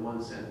summed up in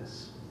one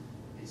sentence.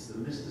 It's the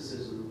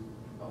mysticism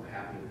of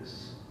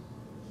happiness.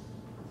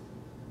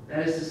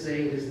 That is to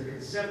say, it is the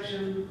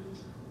conception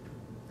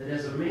that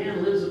as a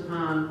man lives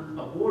upon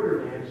a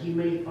borderland, he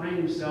may find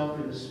himself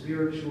in the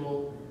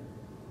spiritual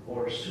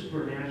or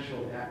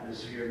supernatural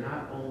atmosphere,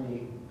 not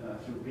only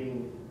through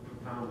being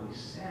profoundly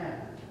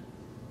sad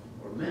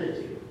or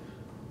meditative,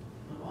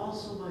 but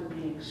also by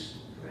being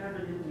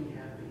extravagantly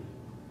happy.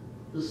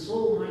 The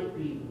soul might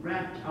be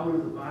wrapped out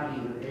of the body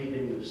in an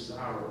agony of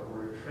sorrow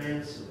or a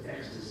trance of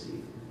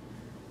ecstasy,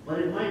 but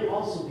it might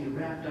also be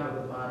wrapped out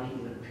of the body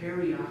in a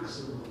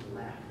paroxysm of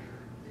laughter.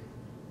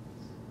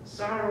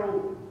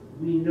 Sorrow,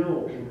 we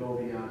know, can go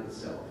beyond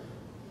itself.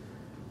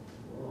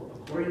 Well,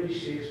 according to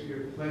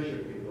Shakespeare, pleasure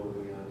can go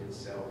beyond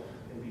itself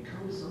and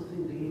become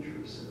something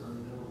dangerous and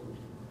unknown.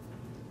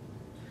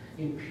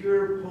 In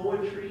pure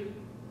poetry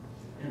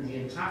and the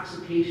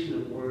intoxication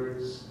of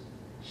words,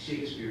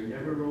 Shakespeare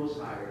never rose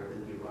higher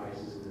than he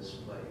rises in this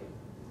play.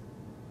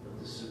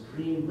 But the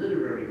supreme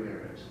literary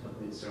merit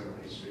of Midsummer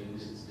Night's Dream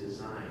is its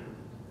design,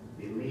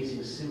 the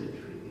amazing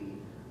symmetry,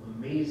 the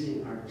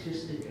amazing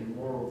artistic and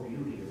moral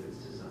beauty of its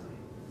design.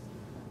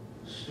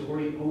 The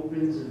story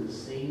opens in the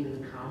sane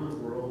and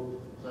common world,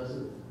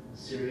 pleasant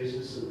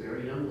seriousness of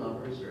very young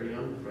lovers, very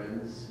young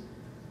friends.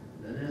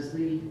 Then as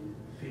the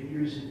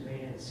figures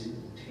advance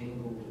into the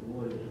tangled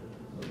wood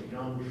of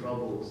young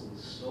troubles and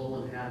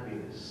stolen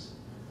happiness,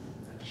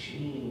 a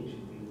change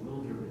and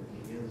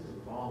bewilderment begins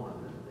to fall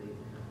on them.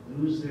 They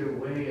lose their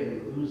way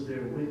and they lose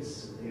their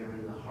wits, and they are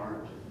in the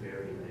heart of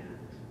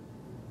fairyland.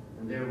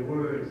 And their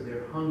words,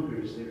 their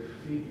hungers, their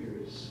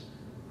figures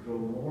grow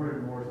more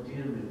and more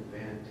dim and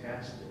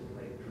fantastic,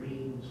 like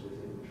dreams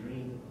within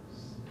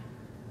dreams.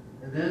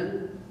 And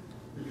then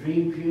the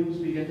dream fumes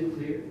begin to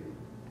clear.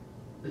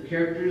 The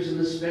characters and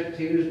the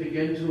spectators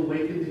begin to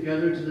awaken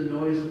together to the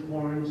noise of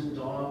horns and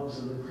dogs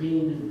and the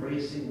clean,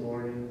 embracing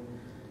morning.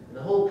 And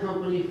the whole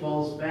company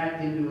falls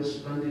back into a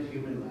splendid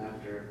human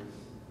laughter.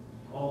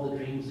 All the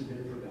dreams have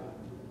been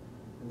forgotten.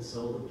 And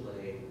so the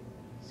play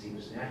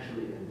seems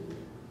naturally ended.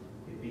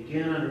 It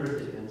began on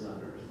earth, it ends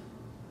on earth.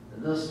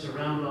 And thus, to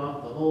round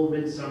off the whole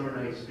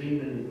Midsummer Night's Dream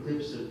in an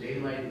eclipse of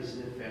daylight is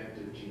an effect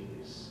of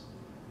genius.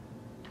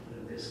 But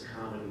in this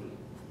comedy,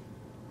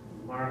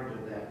 the mark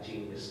of that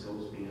genius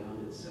goes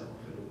beyond itself,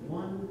 and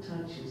one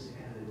touch is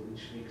added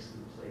which makes the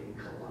play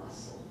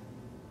colossal.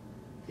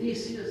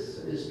 Theseus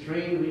and his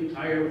train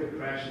retire with a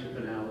crashing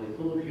finale,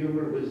 full of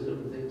humor,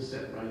 wisdom, things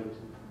set right,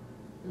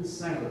 and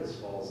silence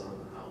falls on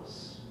the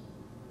house.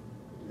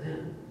 And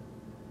then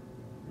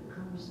there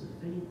comes the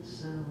faint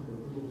sound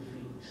of little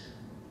feet.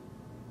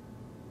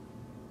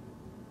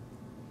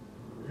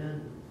 And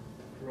then,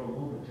 for a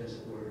moment, as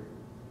it were,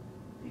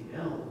 the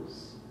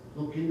elves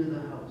look into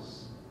the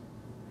house,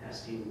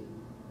 asking,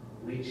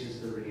 which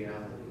is the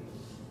reality?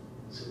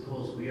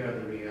 Suppose we are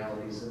the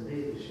realities and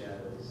they the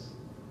shadows.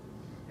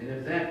 And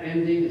if that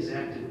ending is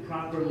acted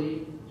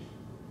properly,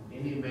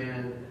 any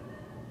man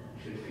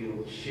should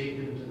feel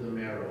shaken to the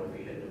marrow if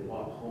he had to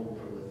walk home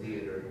from the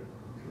theater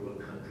through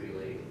a country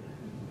lane.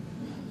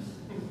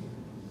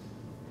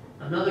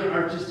 Another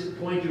artistic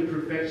point of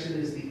perfection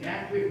is the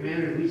accurate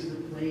manner in which the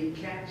play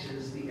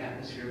catches the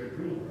atmosphere of a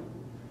dream.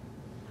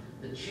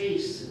 The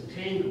chase and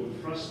tangle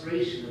and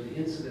frustration of the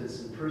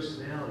incidents and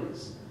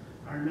personalities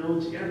are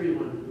known to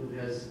everyone who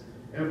has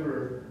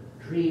ever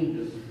dreamed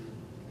of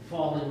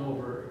falling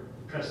over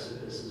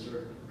precipices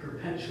or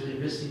perpetually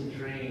missing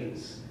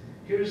trains.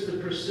 Here's the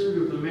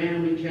pursuit of the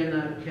man we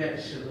cannot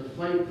catch and the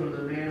flight from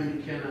the man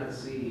we cannot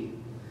see.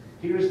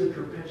 Here's the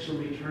perpetual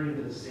returning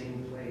to the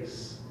same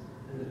place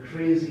and the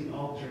crazy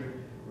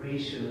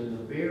alteration and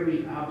the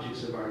very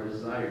objects of our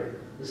desire,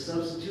 the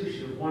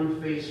substitution of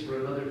one face for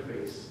another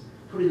face,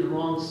 putting the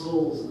wrong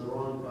souls in the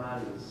wrong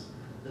bodies,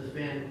 the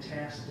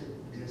fantastic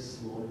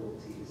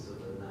disloyalties of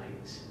the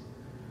night.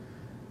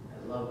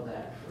 I love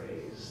that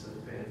phrase,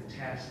 the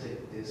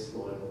fantastic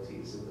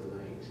disloyalties of the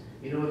night.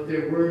 You know, if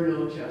there were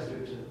no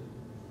Chesterton,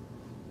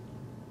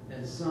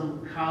 and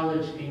some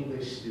college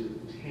English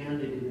student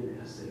handed in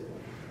an essay like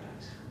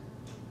that,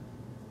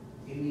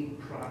 any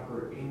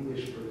proper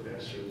English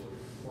professor would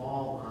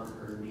fall on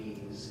her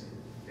knees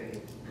and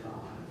thank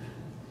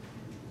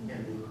God,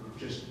 and would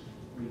just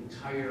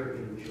retire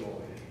in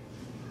joy.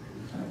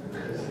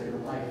 because their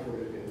life would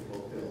have been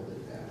fulfilled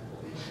at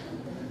that point.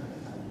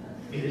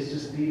 It is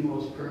just the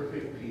most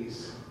perfect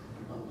piece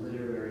of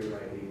literary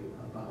writing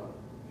about,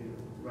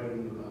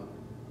 writing about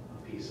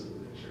a piece of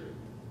literature.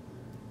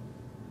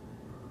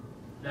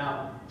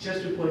 Now,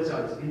 Chester points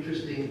out it's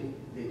interesting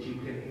that you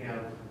can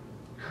have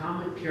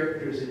comic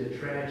characters in a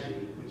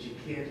tragedy, but you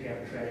can't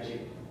have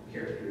tragic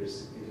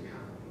characters in a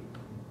comedy.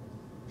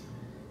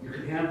 You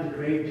can have the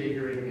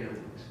gravedigger in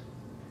Hamlet,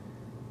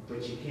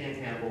 but you can't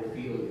have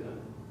Ophelia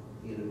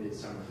in A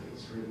Midsummer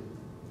Night's Dream.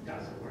 It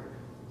doesn't work.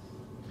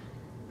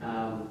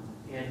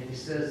 And he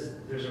says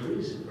there's a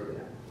reason for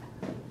that.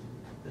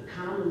 The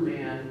common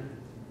man,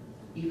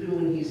 even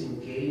when he's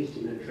engaged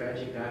in a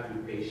tragic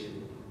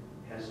occupation,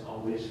 has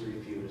always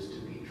refused to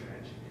be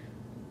tragic.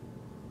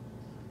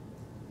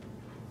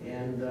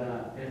 And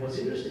what's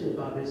interesting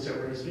about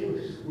Midsummer Night's Dream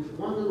is with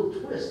one little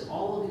twist,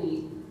 all of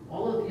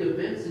the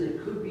events in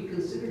it could be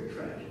considered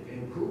tragic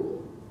and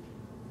cruel,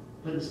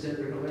 but instead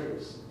they're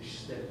hilarious. It's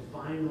just that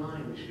fine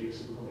line which makes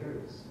them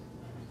hilarious.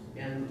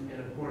 And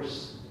of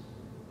course,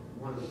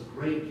 one of the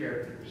great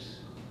characters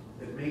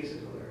that makes it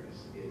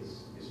hilarious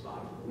is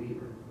Bob the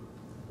Weaver,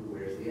 who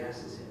wears the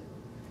ass's head.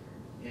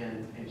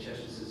 And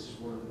Chesterton is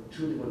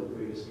truly one of the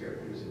greatest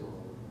characters in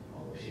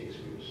all of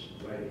Shakespeare's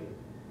writing.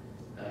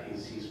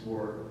 He's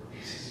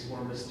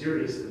more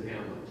mysterious than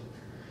Hamlet.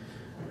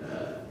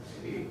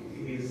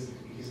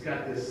 He's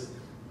got this.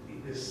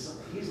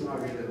 He's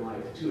larger than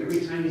life too.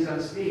 Every time he's on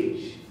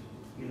stage,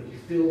 he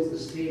fills the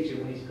stage,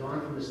 and when he's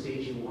gone from the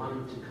stage, you want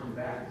him to come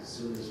back as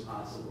soon as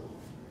possible.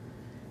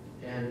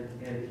 And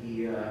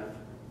he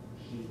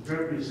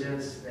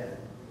represents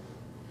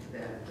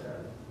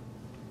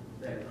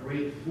that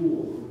great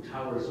fool who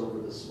towers over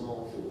the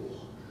small fool.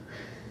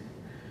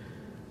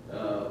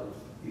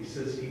 He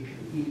says he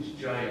can eat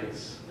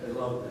giants. I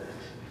love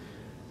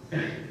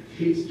that.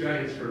 He eats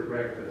giants for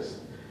breakfast.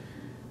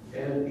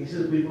 And he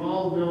says, we've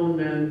all known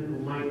men who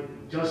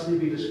might justly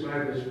be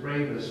described as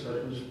brainless,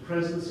 but whose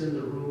presence in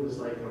the room is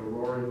like a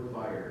roaring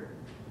fire,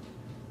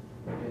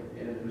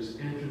 and whose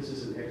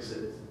entrances and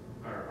exits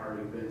are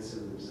events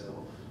in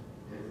themselves,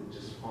 and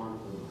just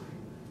haunt the mind.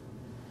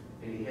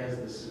 And he has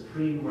the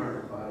supreme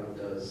mark Bottom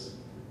does,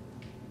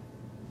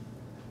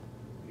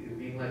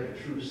 being like a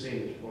true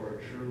saint or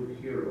a true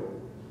hero,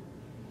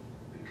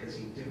 because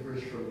he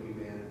differs from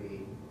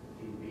humanity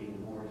in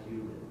being more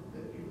human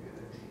than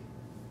humanity.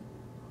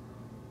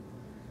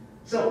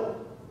 So,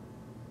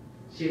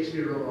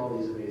 Shakespeare wrote all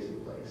these amazing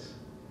plays.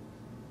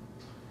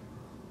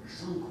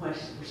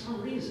 For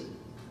some reason,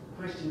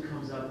 the question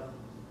comes up,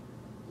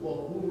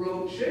 well, who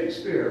wrote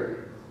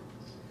Shakespeare?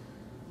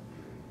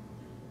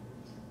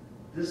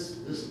 This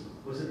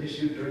was an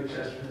issue during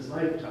Chesterton's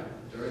lifetime.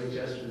 During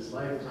Chesterton's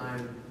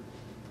lifetime,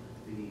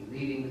 the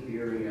leading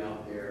theory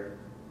out there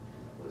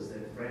was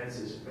that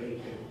Francis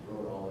Bacon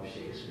wrote all of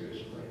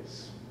Shakespeare's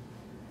plays.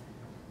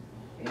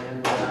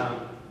 And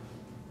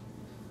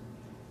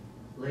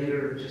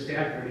later, just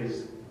after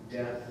his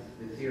death,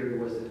 the theory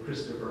was that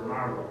Christopher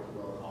Marlowe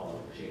wrote all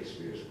of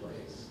Shakespeare's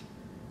plays.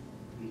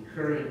 The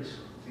current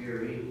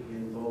theory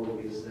in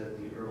vogue is that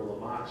the Earl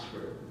of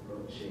Oxford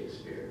wrote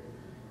Shakespeare.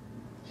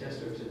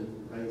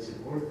 Chesterton writes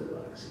in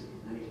Orthodoxy,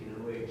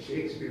 1908,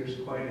 Shakespeare's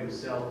quite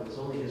himself. It's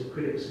only his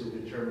critics who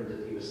determined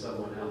that he was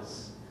someone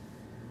else.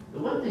 The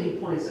one thing he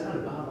points out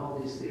about all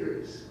these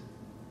theories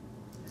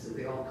is that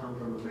they all come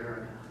from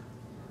America.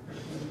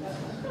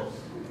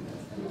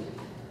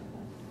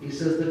 He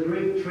says the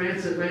great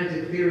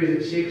transatlantic theory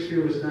that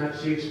Shakespeare was not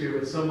Shakespeare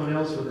but someone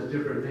else with a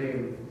different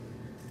name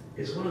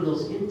is one of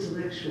those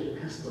intellectual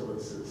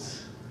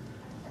pestilences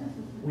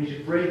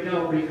which break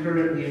out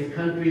recurrently in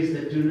countries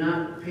that do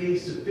not pay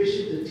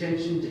sufficient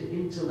attention to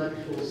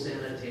intellectual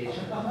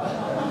sanitation.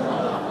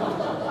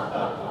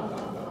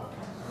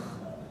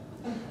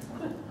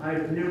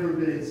 I've never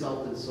been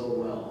insulted so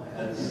well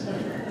as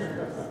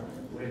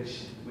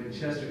when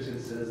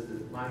Chesterton says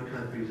that my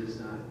country does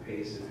not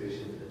pay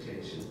sufficient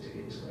attention to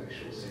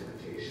intellectual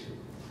sanitation.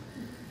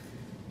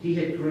 He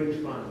had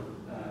great fun,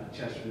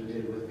 Chesterton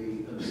did, with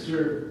the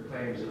absurd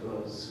claims of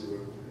those who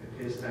were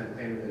at his time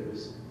claiming that it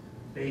was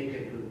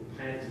Bacon who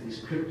planted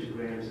these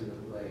cryptograms in the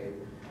play.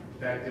 In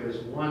fact, there was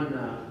one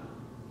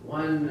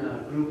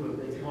group of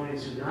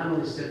Baconians who not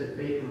only said that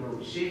Bacon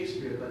wrote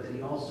Shakespeare, but that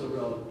he also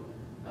wrote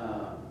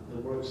the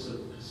works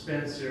of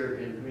Spencer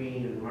and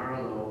Green and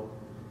Marlowe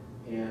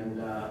and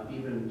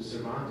even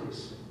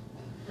Cervantes.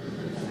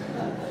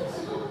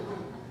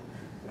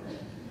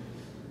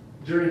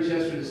 During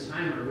Chesterton's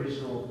time, an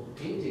original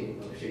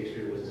painting of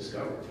Shakespeare was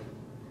discovered,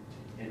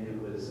 and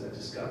it was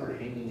discovered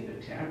hanging in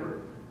a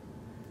tavern.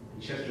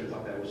 And Chesterton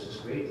thought that was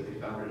just great that they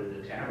found it in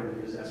a tavern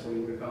because that's where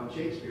you would have found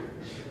Shakespeare.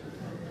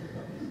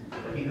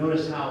 But he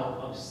noticed how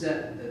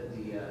upset that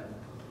the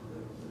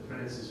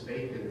Francis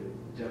Bacon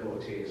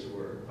devotees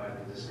were by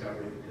the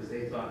discovery because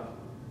they thought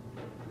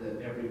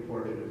that every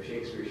portrait of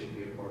Shakespeare should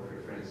be a portrait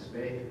of Francis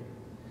Bacon.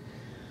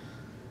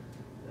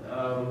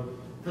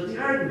 But the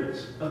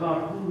argument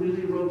about who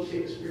really wrote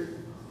Shakespeare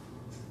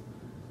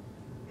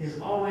has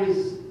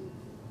always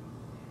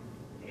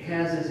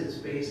has as its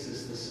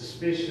basis the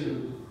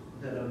suspicion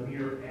that a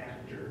mere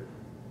actor,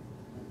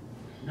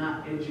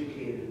 not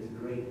educated at the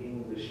great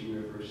English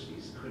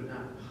universities, could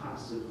not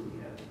possibly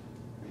have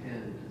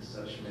penned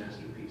such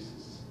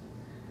masterpieces.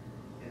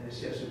 And as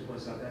Chesterton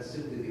points out, that's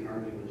simply the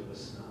argument of a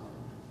snob.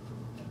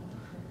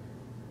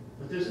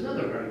 But there's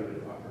another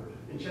argument offered,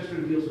 and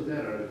Chesterton deals with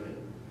that argument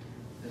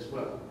as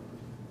well.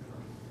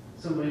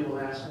 Somebody will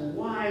ask, well,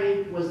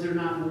 why was there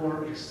not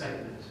more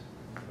excitement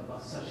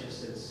about such a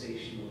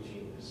sensational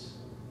genius?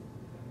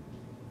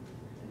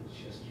 And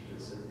Chesterton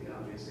says the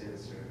obvious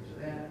answer to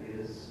that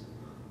is,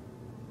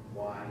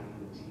 why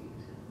indeed?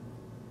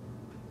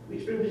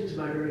 Which brings me to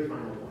my very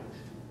final point.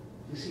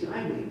 You see,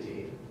 I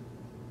maintain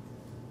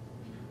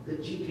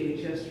that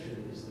G.K.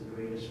 Chesterton is the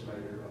greatest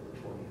writer of the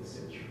 20th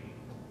century.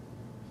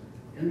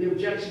 And the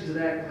objection to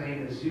that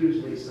claim is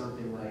usually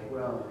something like,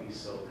 well, if he's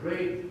so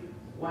great,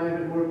 why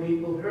haven't more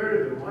people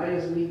heard of him? Why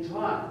isn't he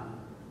taught,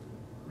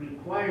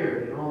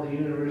 required in all the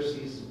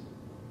universities,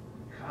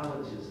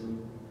 colleges,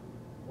 and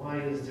why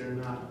is there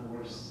not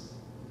more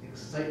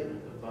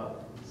excitement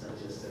about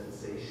such a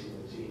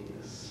sensational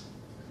genius?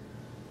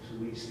 To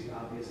which the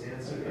obvious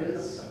answer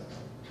is,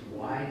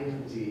 why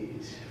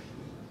indeed?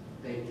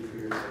 Thank you for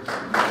your attention.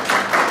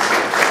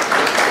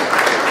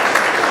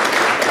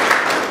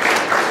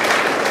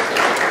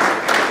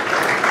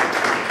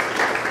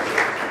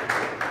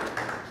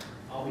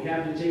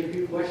 To take a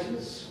few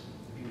questions,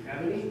 if you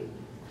have any.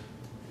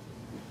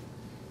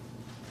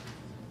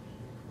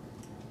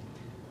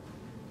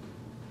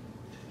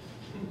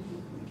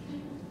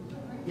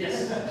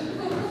 Yes?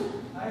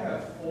 I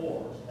have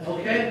 4.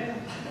 Okay.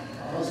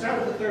 I'll start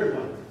with the third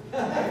one. The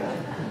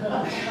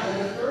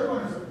third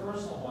one is a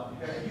personal one.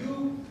 Have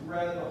you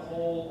read the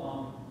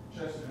whole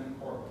Chesterton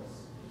corpus?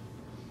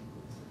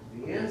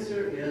 The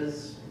answer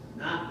is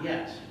not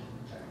yet.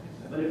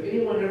 But if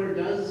anyone ever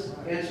does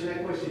answer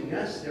that question,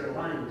 yes, they're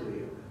lying to you.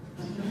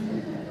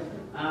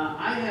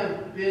 I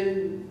have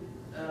been,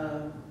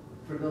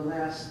 for the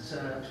last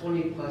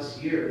 20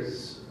 plus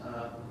years,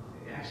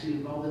 actually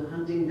involved in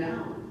hunting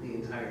down the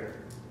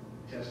entire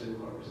Chesterton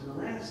corpus. In the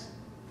last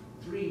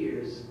 3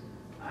 years,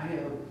 I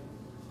have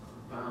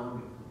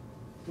found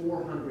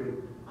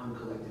 400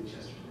 uncollected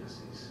Chesterton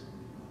essays.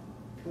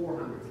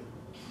 400.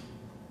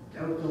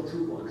 That would fill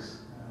 2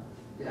 books.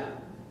 Yeah.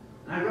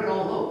 And I read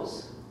all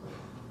those.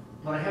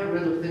 But I haven't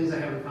read the things I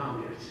haven't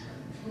found yet.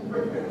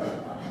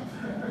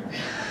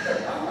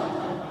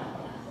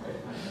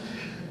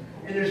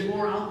 And there's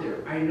more out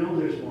there. I know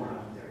there's more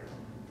out there.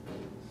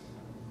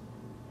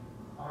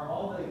 Are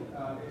all the,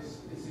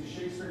 is the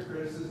Shakespeare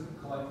criticism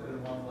collected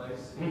in one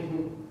place?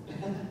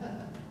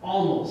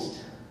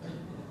 Almost.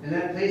 And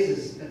that place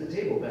is at the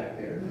table back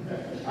there.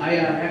 I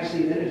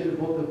actually edited a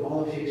book of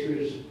all of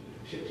Shakespeare's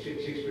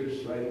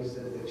writings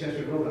that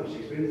Chester wrote on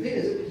Shakespeare. And the thing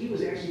is that he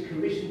was actually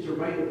commissioned to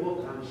write a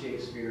book on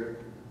Shakespeare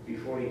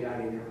before he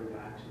died. He never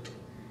got to it.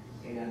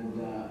 And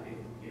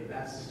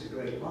that's just a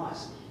great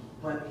loss.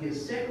 But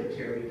his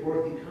secretary,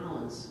 Dorothy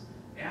Collins,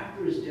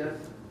 after his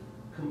death,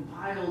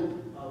 compiled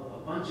a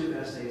bunch of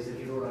essays that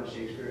he wrote on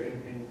Shakespeare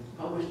and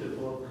published a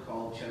book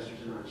called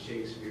Chesterton on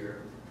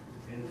Shakespeare,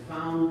 and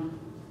found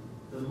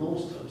the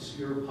most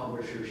obscure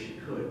publisher she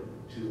could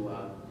to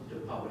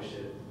publish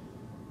it,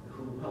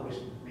 who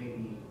published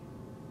maybe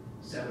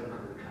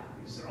 700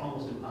 copies. They're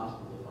almost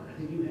impossible to find. I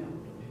think you have them,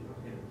 don't you?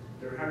 Okay.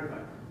 They're hard to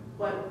find.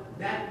 But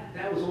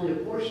that was only a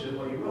portion of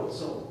what he wrote.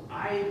 So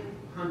I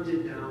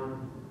hunted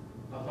down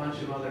a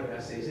bunch of other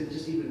essays, and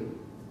just even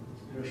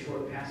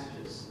short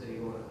passages that he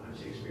wrote on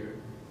Shakespeare,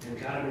 and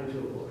got them into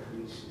a book,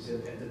 which is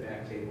at the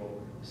back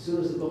table. As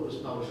soon as the book was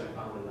published, I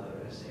found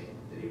another essay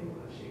that he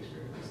wrote on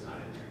Shakespeare. It's not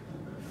in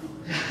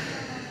there.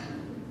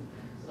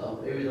 So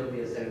maybe there'll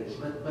be a second.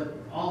 But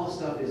all the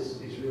stuff is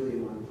really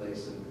in one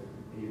place, and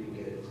you can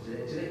get it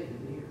today.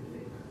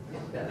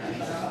 The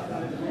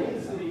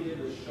debates that he did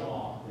with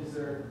Shaw, is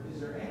there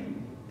any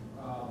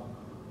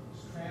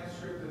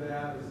transcript of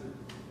that?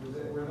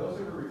 Were those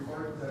ever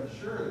recorded? Because I'm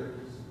sure it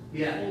was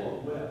full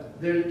of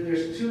wit.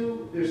 There's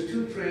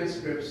two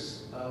transcripts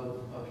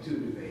of 2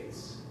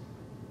 debates,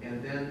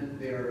 and then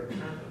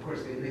of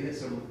course they had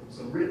some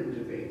written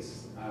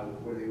debates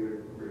where they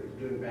were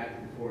doing back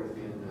and forth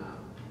in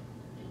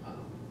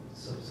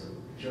some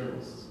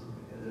journals.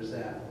 And there's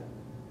that.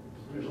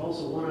 There's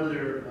also one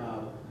other,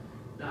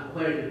 not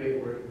quite a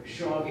debate, where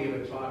Shaw gave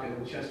a talk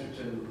and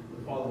Chesterton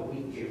the following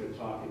week gave a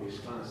talk in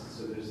response.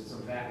 So there's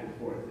some back and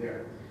forth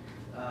there.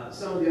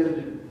 Some of the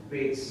other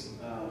debates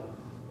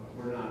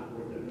were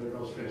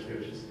no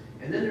transcriptions.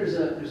 And then there's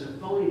a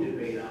phony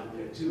debate out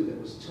there too that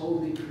was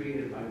totally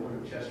created by one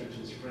of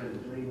Chesterton's friends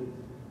doing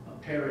a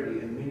parody,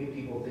 and many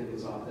people think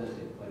it's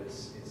authentic, but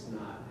it's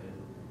not. And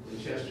when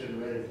Chesterton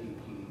read it,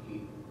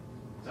 he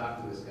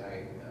talked to this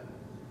guy,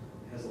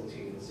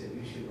 Heseltine, and said,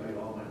 "You should write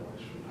all my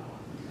works from now on."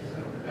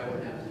 I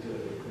wouldn't have to do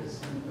it.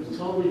 It was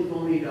totally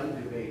phonied up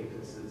debate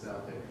that's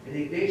out there. And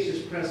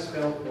Ignatius Press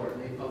fell for it,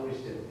 and they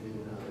published it in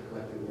the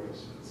collected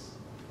works. It's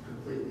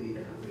completely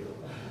unreal.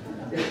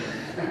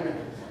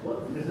 Well,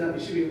 there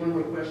should be one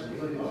more question.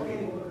 Okay,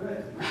 well,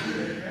 good.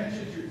 You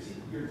mentioned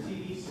your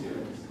TV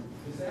series.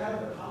 Is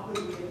that, how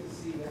could we get to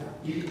see that?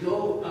 You can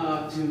go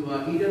to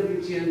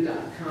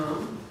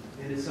EWTN.com,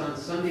 and it's on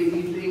Sunday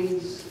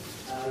evenings.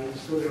 You can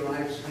just go to their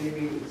live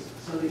streaming. It's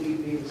Sunday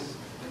evenings,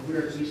 and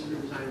we're at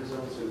Eastern time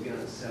zone, so it'll be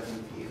on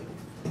 7 p.m.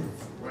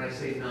 When I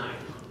say 9,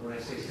 when I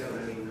say 7,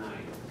 I mean 9.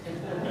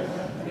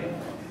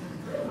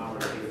 Hour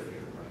later.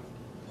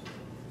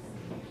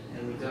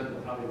 And we've done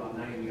probably about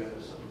 90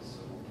 episodes. So.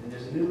 And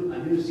there's a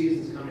new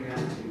season's coming out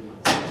in 2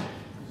 months.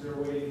 Is there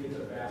a way to get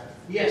it back?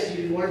 Yes,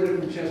 you can order them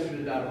from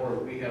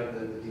Chesterton.org. We have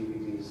the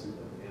DVDs and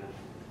yeah.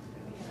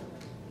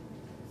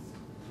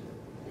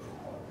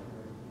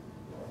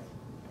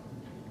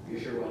 You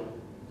sure will.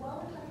 While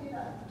we're talking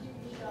about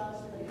TV shows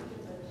related to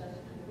the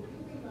Chesterton, would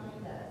you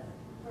remind us,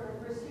 for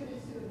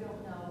students who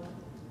don't know,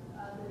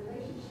 the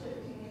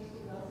relationship between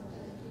H.G. Wells and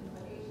Chesterton,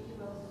 what H.G.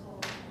 Wells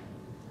told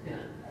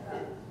Yeah.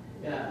 about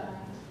Yeah.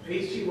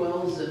 H.G.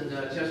 Wells and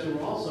Chesterton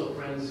were also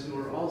friends who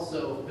were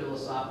also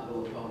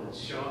philosophical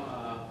opponents.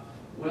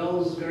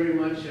 Wells very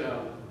much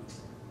a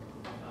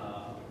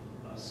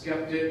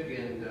skeptic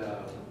and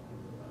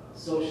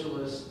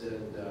socialist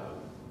and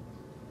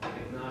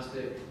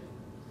agnostic,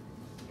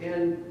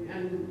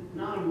 and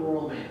not a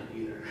moral man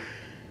either.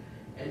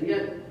 And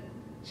yet,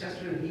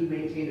 Chesterton, he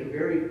maintained a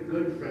very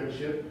good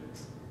friendship,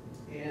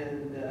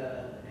 and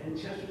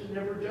Chesterton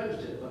never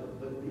judged it. But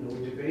you know,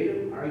 we debate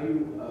him,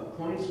 argue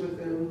points with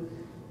him,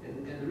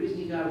 and the reason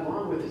he got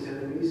along with his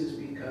enemies is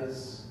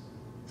because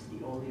he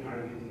only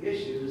argued the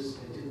issues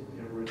and didn't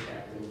ever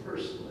attack them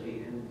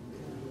personally. And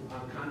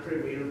on the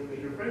contrary,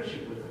 made a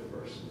friendship with them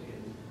personally.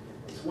 And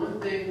it's one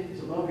thing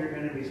to love your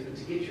enemies, but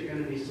to get your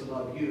enemies to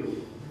love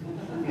you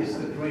is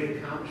the great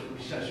accomplishment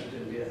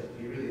Chesterton did.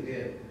 He really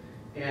did.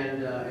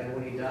 And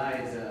when he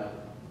died,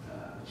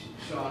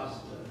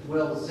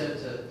 Wells said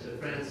to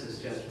Frances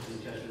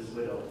Chesterton, Chesterton's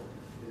widow,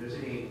 if there's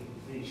any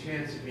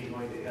chance of me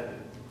going to heaven,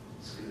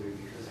 it's going to be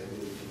because I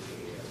moved to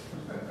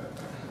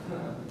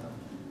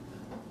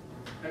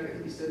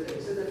He said that to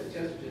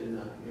Chesterton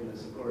in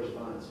some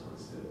correspondence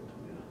once too.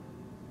 You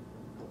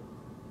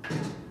know.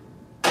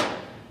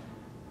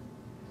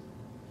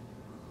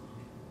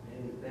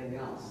 Anything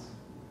else?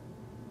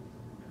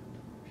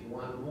 If you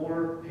want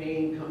more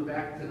pain, come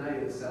back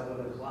tonight at 7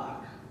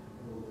 o'clock.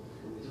 We'll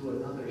do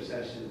another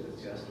session with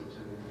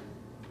Chesterton,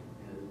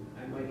 and I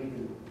might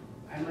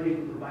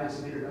even provide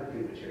some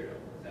introductory material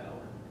with that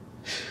one.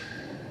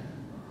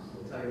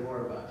 We'll tell you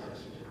more about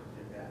Chesterton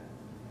and that.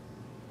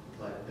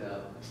 But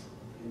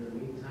in the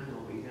meantime,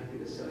 I'll be happy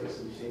to sell you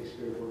some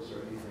Shakespeare books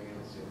or anything